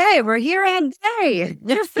 Okay, we're here and day.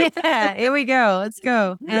 Yeah, here we go. Let's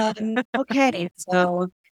go. Okay, so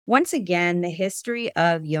once again, the history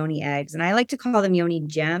of yoni eggs, and I like to call them yoni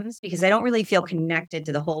gems because I don't really feel connected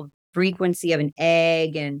to the whole frequency of an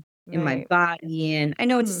egg and in my body. And I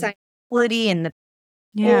know it's a scientificity in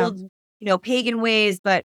the old, pagan ways,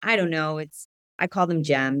 but I don't know. I call them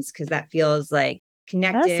gems because that feels like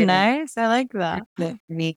connected. That's nice. I like that. For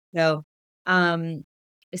me. So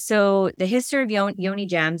the history of yoni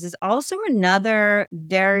gems is also another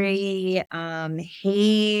very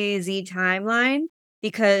hazy timeline,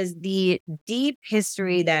 because the deep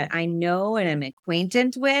history that I know and am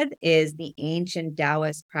acquainted with is the ancient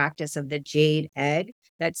Taoist practice of the jade egg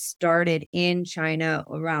that started in China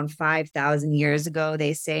around 5,000 years ago,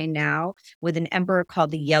 they say now, with an emperor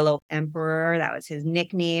called the Yellow Emperor. That was his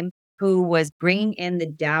nickname, who was bringing in the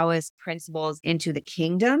Taoist principles into the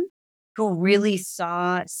kingdom, who really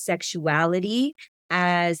saw sexuality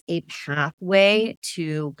as a pathway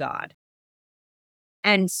to God.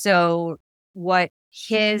 And so what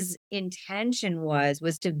his intention was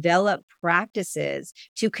develop practices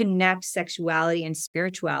to connect sexuality and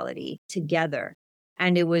spirituality together.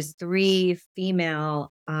 And it was 3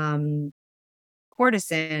 female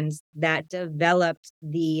courtesans that developed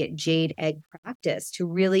the jade egg practice to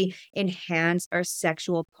really enhance our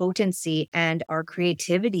sexual potency and our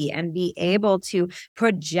creativity and be able to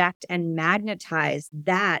project and magnetize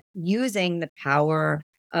that using the power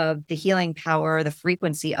of the healing power, the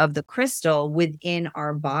frequency of the crystal within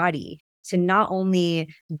our body. to not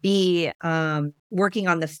only be working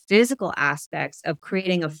on the physical aspects of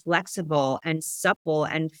creating a flexible and supple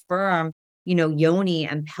and firm, yoni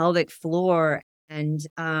and pelvic floor and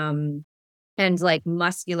like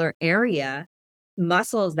muscular area,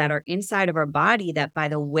 muscles that are inside of our body that, by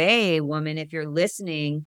the way, woman, if you're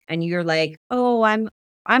listening and you're like, oh,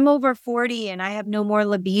 I'm over 40 and I have no more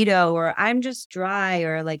libido, or I'm just dry,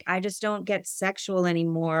 or like I just don't get sexual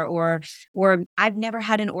anymore, or I've never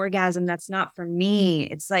had an orgasm, that's not for me.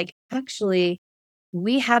 It's like, actually,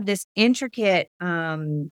 we have this intricate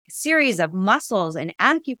series of muscles and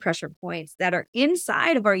acupressure points that are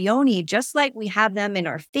inside of our yoni, just like we have them in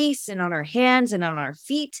our face and on our hands and on our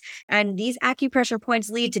feet. And these acupressure points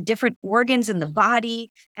lead to different organs in the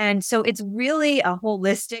body. And so it's really a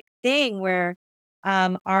holistic thing where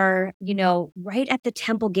right at the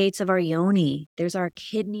temple gates of our yoni, there's our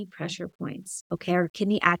kidney pressure points, okay, our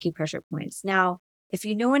kidney acupressure points. Now, if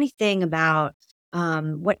you know anything about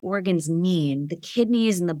what organs mean, the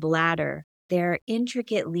kidneys and the bladder, they're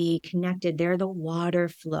intricately connected. They're the water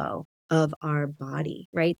flow of our body,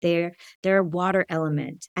 right? They're a water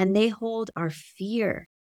element, and they hold our fear,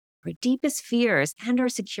 our deepest fears, and our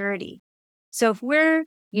security. So if we're,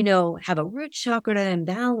 have a root chakra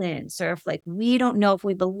imbalance, or if like we don't know if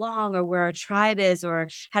we belong or where our tribe is, or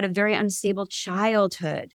had a very unstable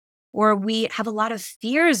childhood, or we have a lot of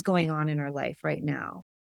fears going on in our life right now,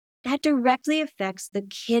 that directly affects the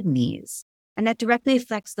kidneys, and that directly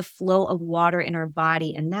affects the flow of water in our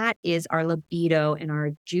body. And that is our libido and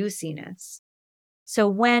our juiciness. So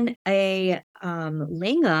when a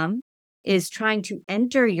lingam is trying to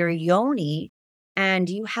enter your yoni and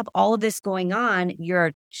you have all of this going on,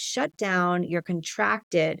 you're shut down, you're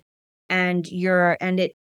contracted, and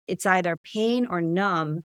it's either pain or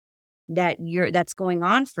numb that's going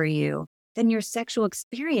on for you, then your sexual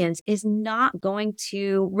experience is not going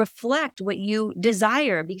to reflect what you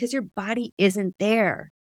desire because your body isn't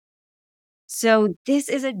there. So this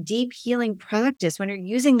is a deep healing practice. When you're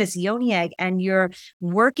using this yoni egg and you're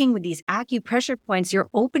working with these acupressure points, you're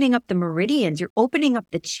opening up the meridians, you're opening up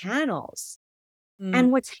the channels.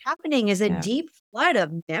 And what's happening is a deep flood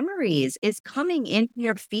of memories is coming into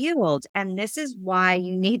your field. And this is why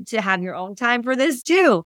you need to have your own time for this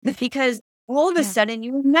too. Because all of a sudden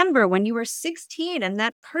you remember when you were 16 and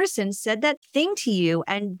that person said that thing to you.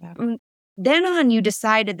 And from then on, you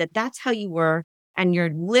decided that that's how you were. And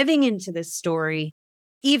you're living into this story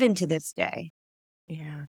even to this day.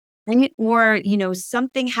 Yeah. Or,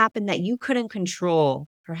 something happened that you couldn't control.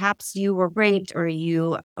 Perhaps you were raped, or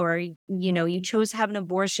you chose to have an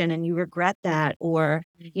abortion and you regret that, or,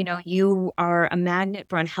 you are a magnet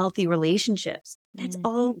for unhealthy relationships. That's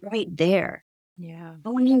all right there. Yeah.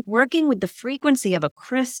 But when you're working with the frequency of a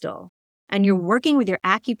crystal and you're working with your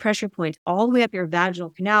acupressure points all the way up your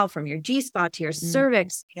vaginal canal from your G-spot to your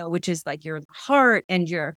cervix, which is like your heart, and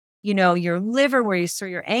your liver where you store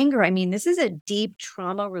your anger. I mean, this is a deep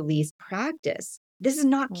trauma release practice. This is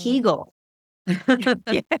not Kegel.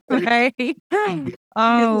 Yeah, right.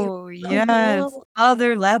 Oh, yes. Whole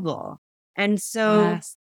other level. And so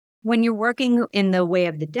when you're working in the way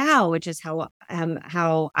of the Tao, which is how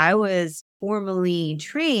I was formally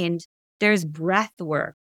trained, there's breath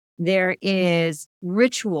work, there is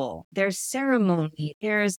ritual, there's ceremony,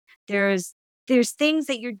 there's things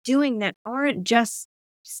that you're doing that aren't just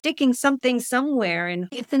sticking something somewhere and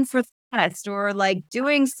hoping for test, or like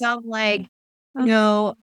doing some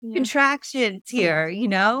contractions here,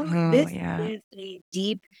 this is a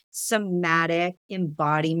deep somatic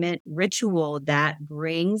embodiment ritual that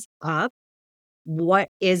brings up what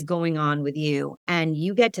is going on with you, and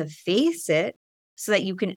you get to face it so that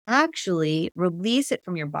you can actually release it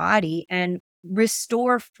from your body and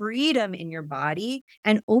restore freedom in your body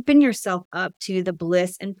and open yourself up to the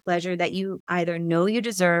bliss and pleasure that you either know you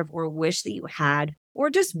deserve or wish that you had, or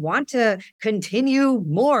just want to continue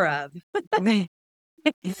more of.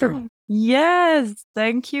 Yes.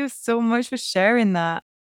 Thank you so much for sharing that.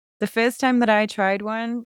 The first time that I tried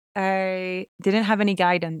one, I didn't have any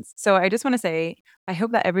guidance. So I just want to say, I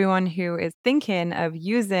hope that everyone who is thinking of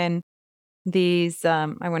using these, I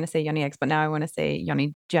want to say Yoni eggs, but now I want to say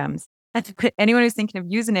Yoni gems. Anyone who's thinking of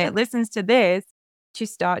using it listens to this to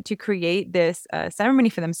start to create this ceremony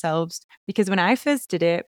for themselves. Because when I first did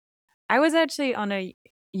it, I was actually on a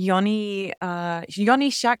Yoni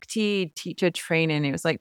Shakti teacher training. It was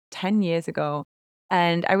like 10 years ago.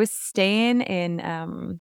 And I was staying in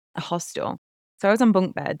a hostel. So I was on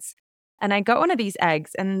bunk beds. And I got one of these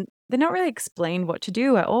eggs, and they're not really explained what to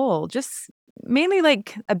do at all. Just mainly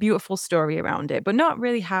like a beautiful story around it, but not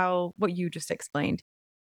really what you just explained.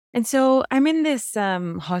 And so I'm in this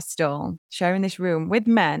hostel, sharing this room with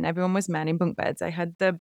men. Everyone was men in bunk beds. I had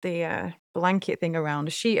the blanket thing around,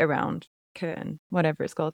 a sheet around, curtain, whatever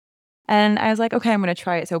it's called. And I was like, okay, I'm going to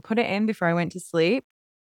try it. So I put it in before I went to sleep,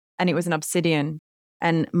 and it was an obsidian.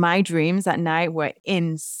 And my dreams that night were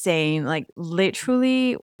insane, like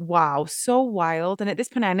literally, wow, so wild. And at this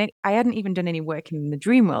point, I hadn't even done any work in the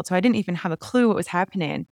dream world, so I didn't even have a clue what was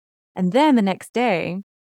happening. And then the next day,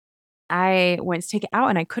 I went to take it out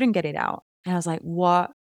and I couldn't get it out. And I was like,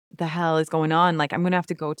 what the hell is going on? Like, I'm going to have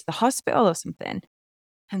to go to the hospital or something.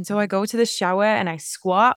 And so I go to the shower and I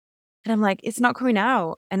squat and I'm like, it's not coming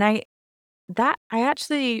out. And I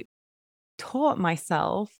actually taught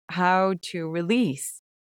myself how to release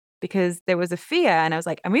because there was a fear. And I was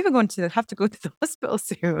like, I'm either going to have to go to the hospital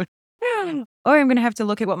soon or I'm going to have to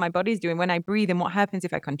look at what my body's doing when I breathe and what happens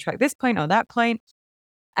if I contract this point or that point.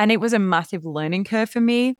 And it was a massive learning curve for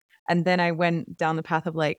me. And then I went down the path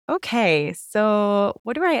of like, okay, so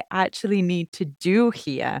what do I actually need to do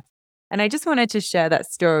here? And I just wanted to share that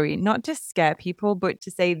story, not to scare people, but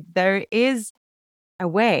to say there is a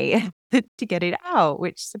way to get it out,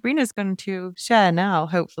 which Sabrina's going to share now,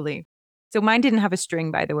 hopefully. So mine didn't have a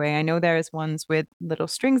string, by the way. I know there's ones with little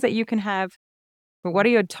strings that you can have. But what are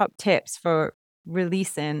your top tips for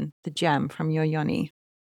releasing the gem from your yoni?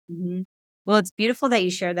 Mhm. Well, it's beautiful that you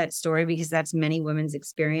share that story because that's many women's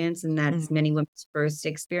experience and that's many women's first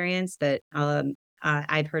experience. But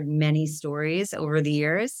I've heard many stories over the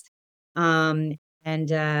years, um, and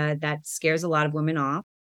that scares a lot of women off.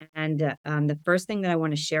 And the first thing that I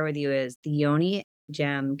want to share with you is the yoni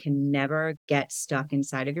gem can never get stuck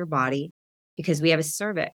inside of your body because we have a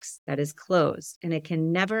cervix that is closed and it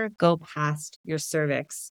can never go past your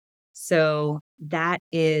cervix. So that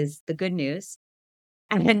is the good news.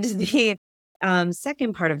 And the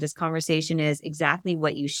second part of this conversation is exactly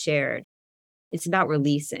what you shared. It's about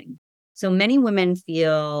releasing. So many women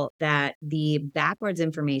feel that the backwards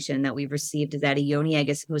information that we've received is that a yoni egg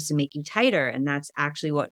is supposed to make you tighter. And that's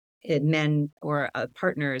actually what men or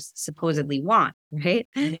partners supposedly want, right?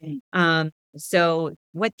 So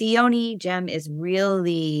what the yoni gem is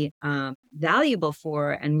really valuable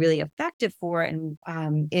for and really effective for and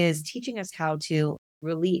is teaching us how to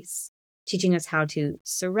release, teaching us how to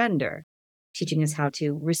surrender, teaching us how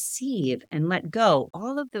to receive and let go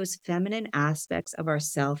all of those feminine aspects of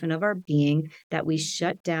ourself and of our being that we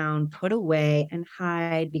shut down, put away, and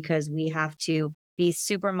hide because we have to be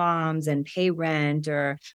super moms and pay rent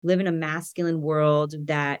or live in a masculine world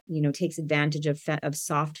that takes advantage of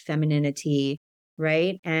soft femininity,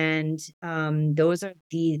 right? And those are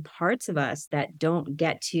the parts of us that don't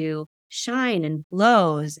get to shine and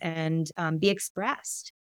blows and be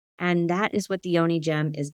expressed. And that is what the Yoni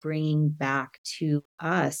gem is bringing back to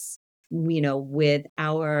us, with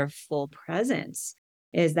our full presence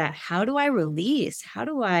is that how do I release? How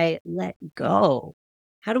do I let go?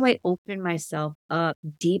 How do I open myself up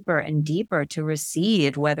deeper and deeper to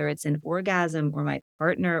receive, whether it's an orgasm or my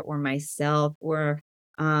partner or myself or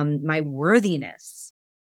my worthiness?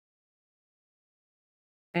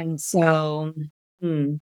 And so,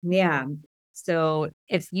 yeah. So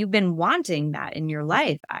if you've been wanting that in your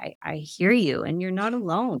life, I hear you and you're not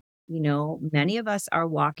alone. Many of us are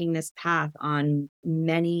walking this path on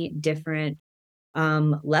many different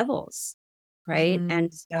levels, right?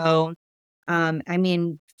 And so, I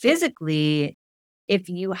mean, physically, if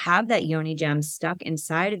you have that yoni gem stuck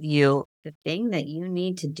inside of you, the thing that you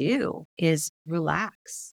need to do is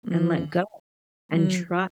relax and let go and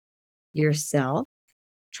trust yourself,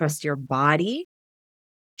 trust your body,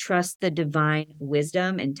 trust the divine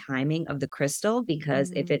wisdom and timing of the crystal,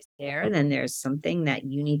 because if it's there, then there's something that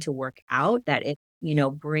you need to work out that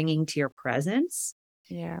bringing to your presence.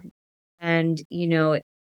 Yeah. And,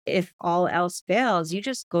 if all else fails, you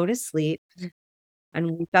just go to sleep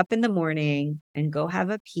and wake up in the morning and go have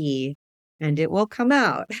a pee and it will come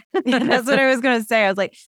out. That's what I was going to say. I was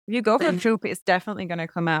like, if you go for poop, it's definitely going to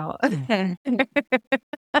come out.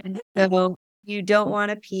 So you don't want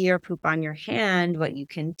to pee or poop on your hand. What you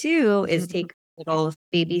can do is take a little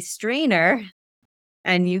baby strainer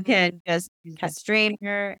and you can just use the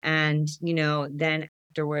strainer and, then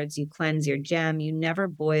afterwards you cleanse your gem. You never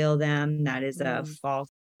boil them. That is a false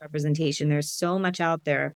representation. There's so much out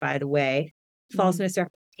there, by the way, false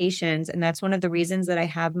misrepresentations. And that's one of the reasons that I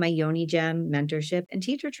have my Yoni Gem mentorship and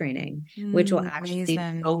teacher training, which will actually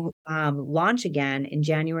go launch again in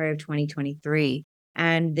January of 2023.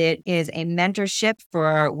 And it is a mentorship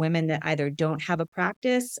for women that either don't have a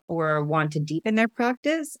practice or want to deepen their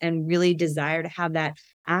practice and really desire to have that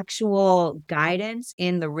actual guidance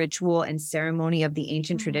in the ritual and ceremony of the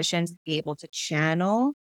ancient traditions, to be able to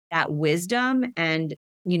channel that wisdom and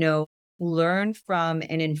learn from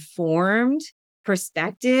an informed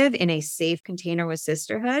perspective in a safe container with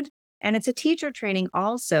sisterhood. And it's a teacher training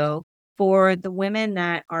also for the women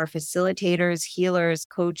that are facilitators, healers,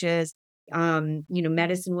 coaches,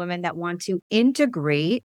 medicine women that want to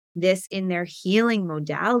integrate this in their healing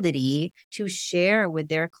modality to share with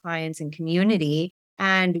their clients and community,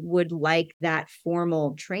 and would like that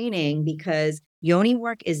formal training, because Yoni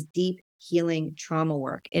work is deep healing trauma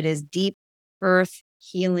work. It is deep earth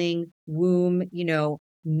healing, womb,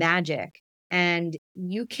 magic. And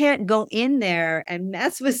you can't go in there and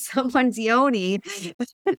mess with someone's yoni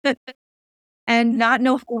and not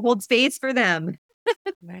know who holds space for them.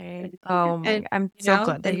 Right. Oh my, And, I'm so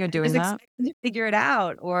glad that and you're doing just that. expect them to figure it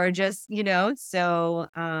out, or just, so,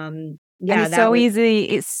 And yeah, it's that so was, easy.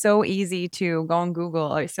 It's so easy to go on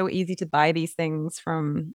Google, or it's so easy to buy these things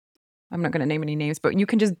from, I'm not going to name any names, but you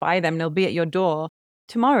can just buy them and they'll be at your door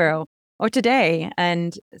tomorrow or today.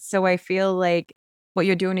 And so I feel like what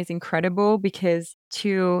you're doing is incredible, because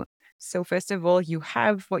so first of all, you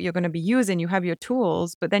have what you're going to be using, you have your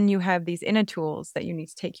tools, but then you have these inner tools that you need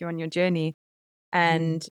to take you on your journey.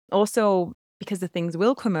 And also, because the things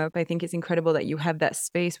will come up, I think it's incredible that you have that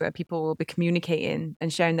space where people will be communicating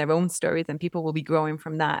and sharing their own stories, and people will be growing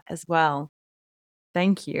from that as well.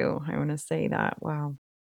 Thank you. I want to say that. Wow.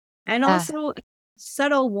 and also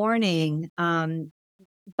subtle warning,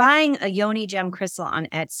 buying a Yoni gem crystal on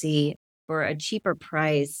Etsy for a cheaper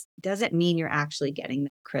price doesn't mean you're actually getting the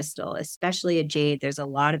crystal, especially a jade. There's a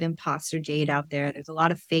lot of imposter jade out there. There's a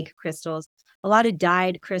lot of fake crystals, a lot of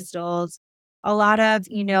dyed crystals, a lot of,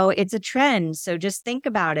 it's a trend. So just think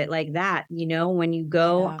about it like that, when you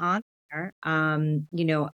go Yeah. on there.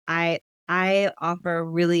 I offer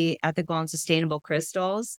really ethical and sustainable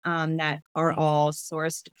crystals that are all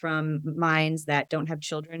sourced from mines that don't have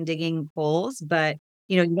children digging holes. But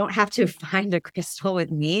you don't have to find a crystal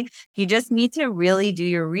with me. You just need to really do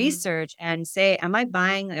your research and say, am I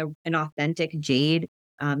buying an authentic jade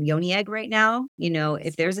Yoni egg right now?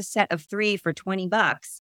 If there's a set of 3 for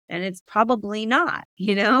 $20, then it's probably not,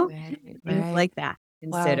 Right, things right. like that.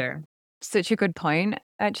 Wow. Consider. Such a good point,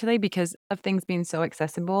 actually, because of things being so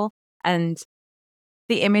accessible and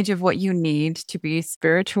the image of what you need to be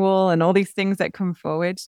spiritual and all these things that come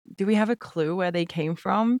forward. Do we have a clue where they came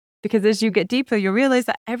from? Because as you get deeper, you realize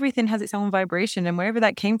that everything has its own vibration, and wherever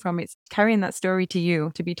that came from, it's carrying that story to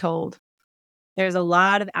you to be told. There's a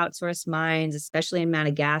lot of outsourced mines, especially in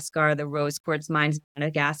Madagascar, the rose quartz mines in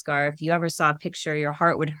Madagascar. If you ever saw a picture, your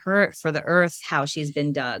heart would hurt for the earth, how she's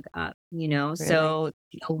been dug up, Really? So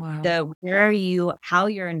Wow. how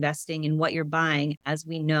you're investing and what you're buying, as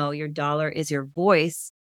we know, your dollar is your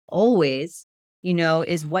voice always,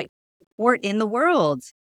 is what you support in the world.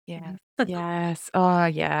 Yes. Yes. Oh,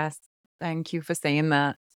 yes. Thank you for saying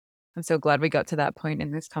that. I'm so glad we got to that point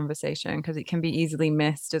in this conversation, because it can be easily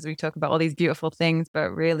missed as we talk about all these beautiful things,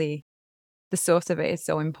 but really the source of it is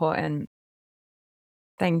so important.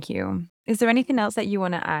 Thank you. Is there anything else that you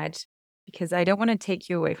want to add? Because I don't want to take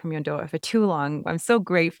you away from your daughter for too long. I'm so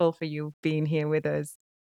grateful for you being here with us.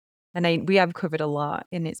 And we have covered a lot,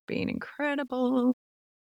 and it's been incredible.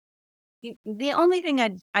 The only thing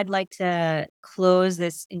I'd like to close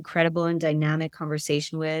this incredible and dynamic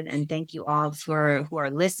conversation with, and thank you all for who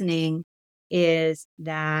are listening, is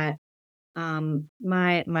that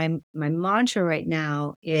my mantra right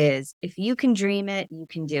now is, if you can dream it, you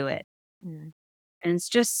can do it. Mm. And it's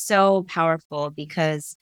just so powerful,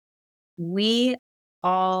 because we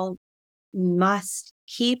all must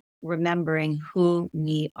keep remembering who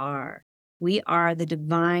we are. We are the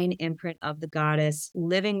divine imprint of the goddess,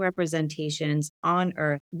 living representations on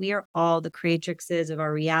earth. We are all the creatrixes of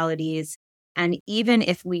our realities. And even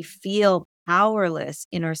if we feel powerless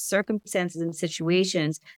in our circumstances and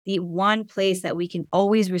situations, the one place that we can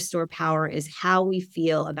always restore power is how we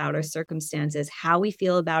feel about our circumstances, how we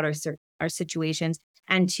feel about our situations,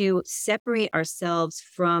 and to separate ourselves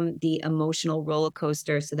from the emotional roller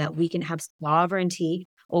coaster so that we can have sovereignty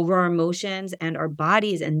over our emotions and our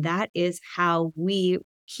bodies. And that is how we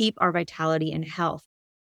keep our vitality and health.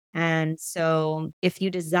 And so if you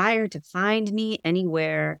desire to find me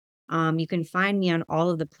anywhere, you can find me on all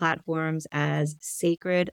of the platforms as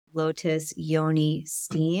Sacred Lotus Yoni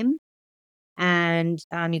Steam. And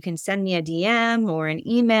you can send me a DM or an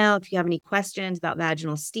email if you have any questions about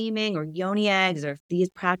vaginal steaming or yoni eggs, or if these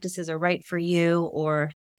practices are right for you,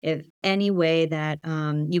 or if any way that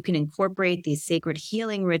you can incorporate these sacred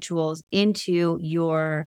healing rituals into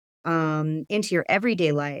your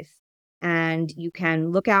everyday life. And you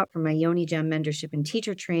can look out for my Yoni Gem mentorship and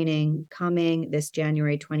teacher training coming this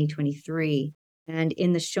January 2023. And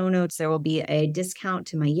in the show notes, there will be a discount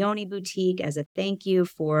to my Yoni boutique as a thank you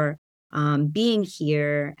for being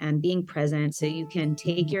here and being present. So you can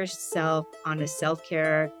take yourself on a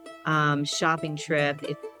self-care shopping trip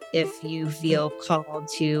if you feel called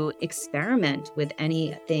to experiment with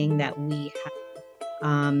anything that we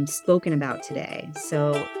have spoken about today.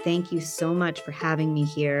 So thank you so much for having me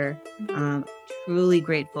here. Truly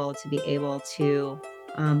grateful to be able to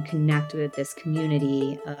connect with this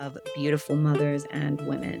community of beautiful mothers and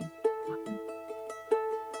women.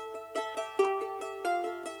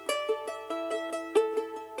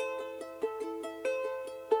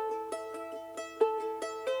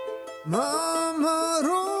 Mama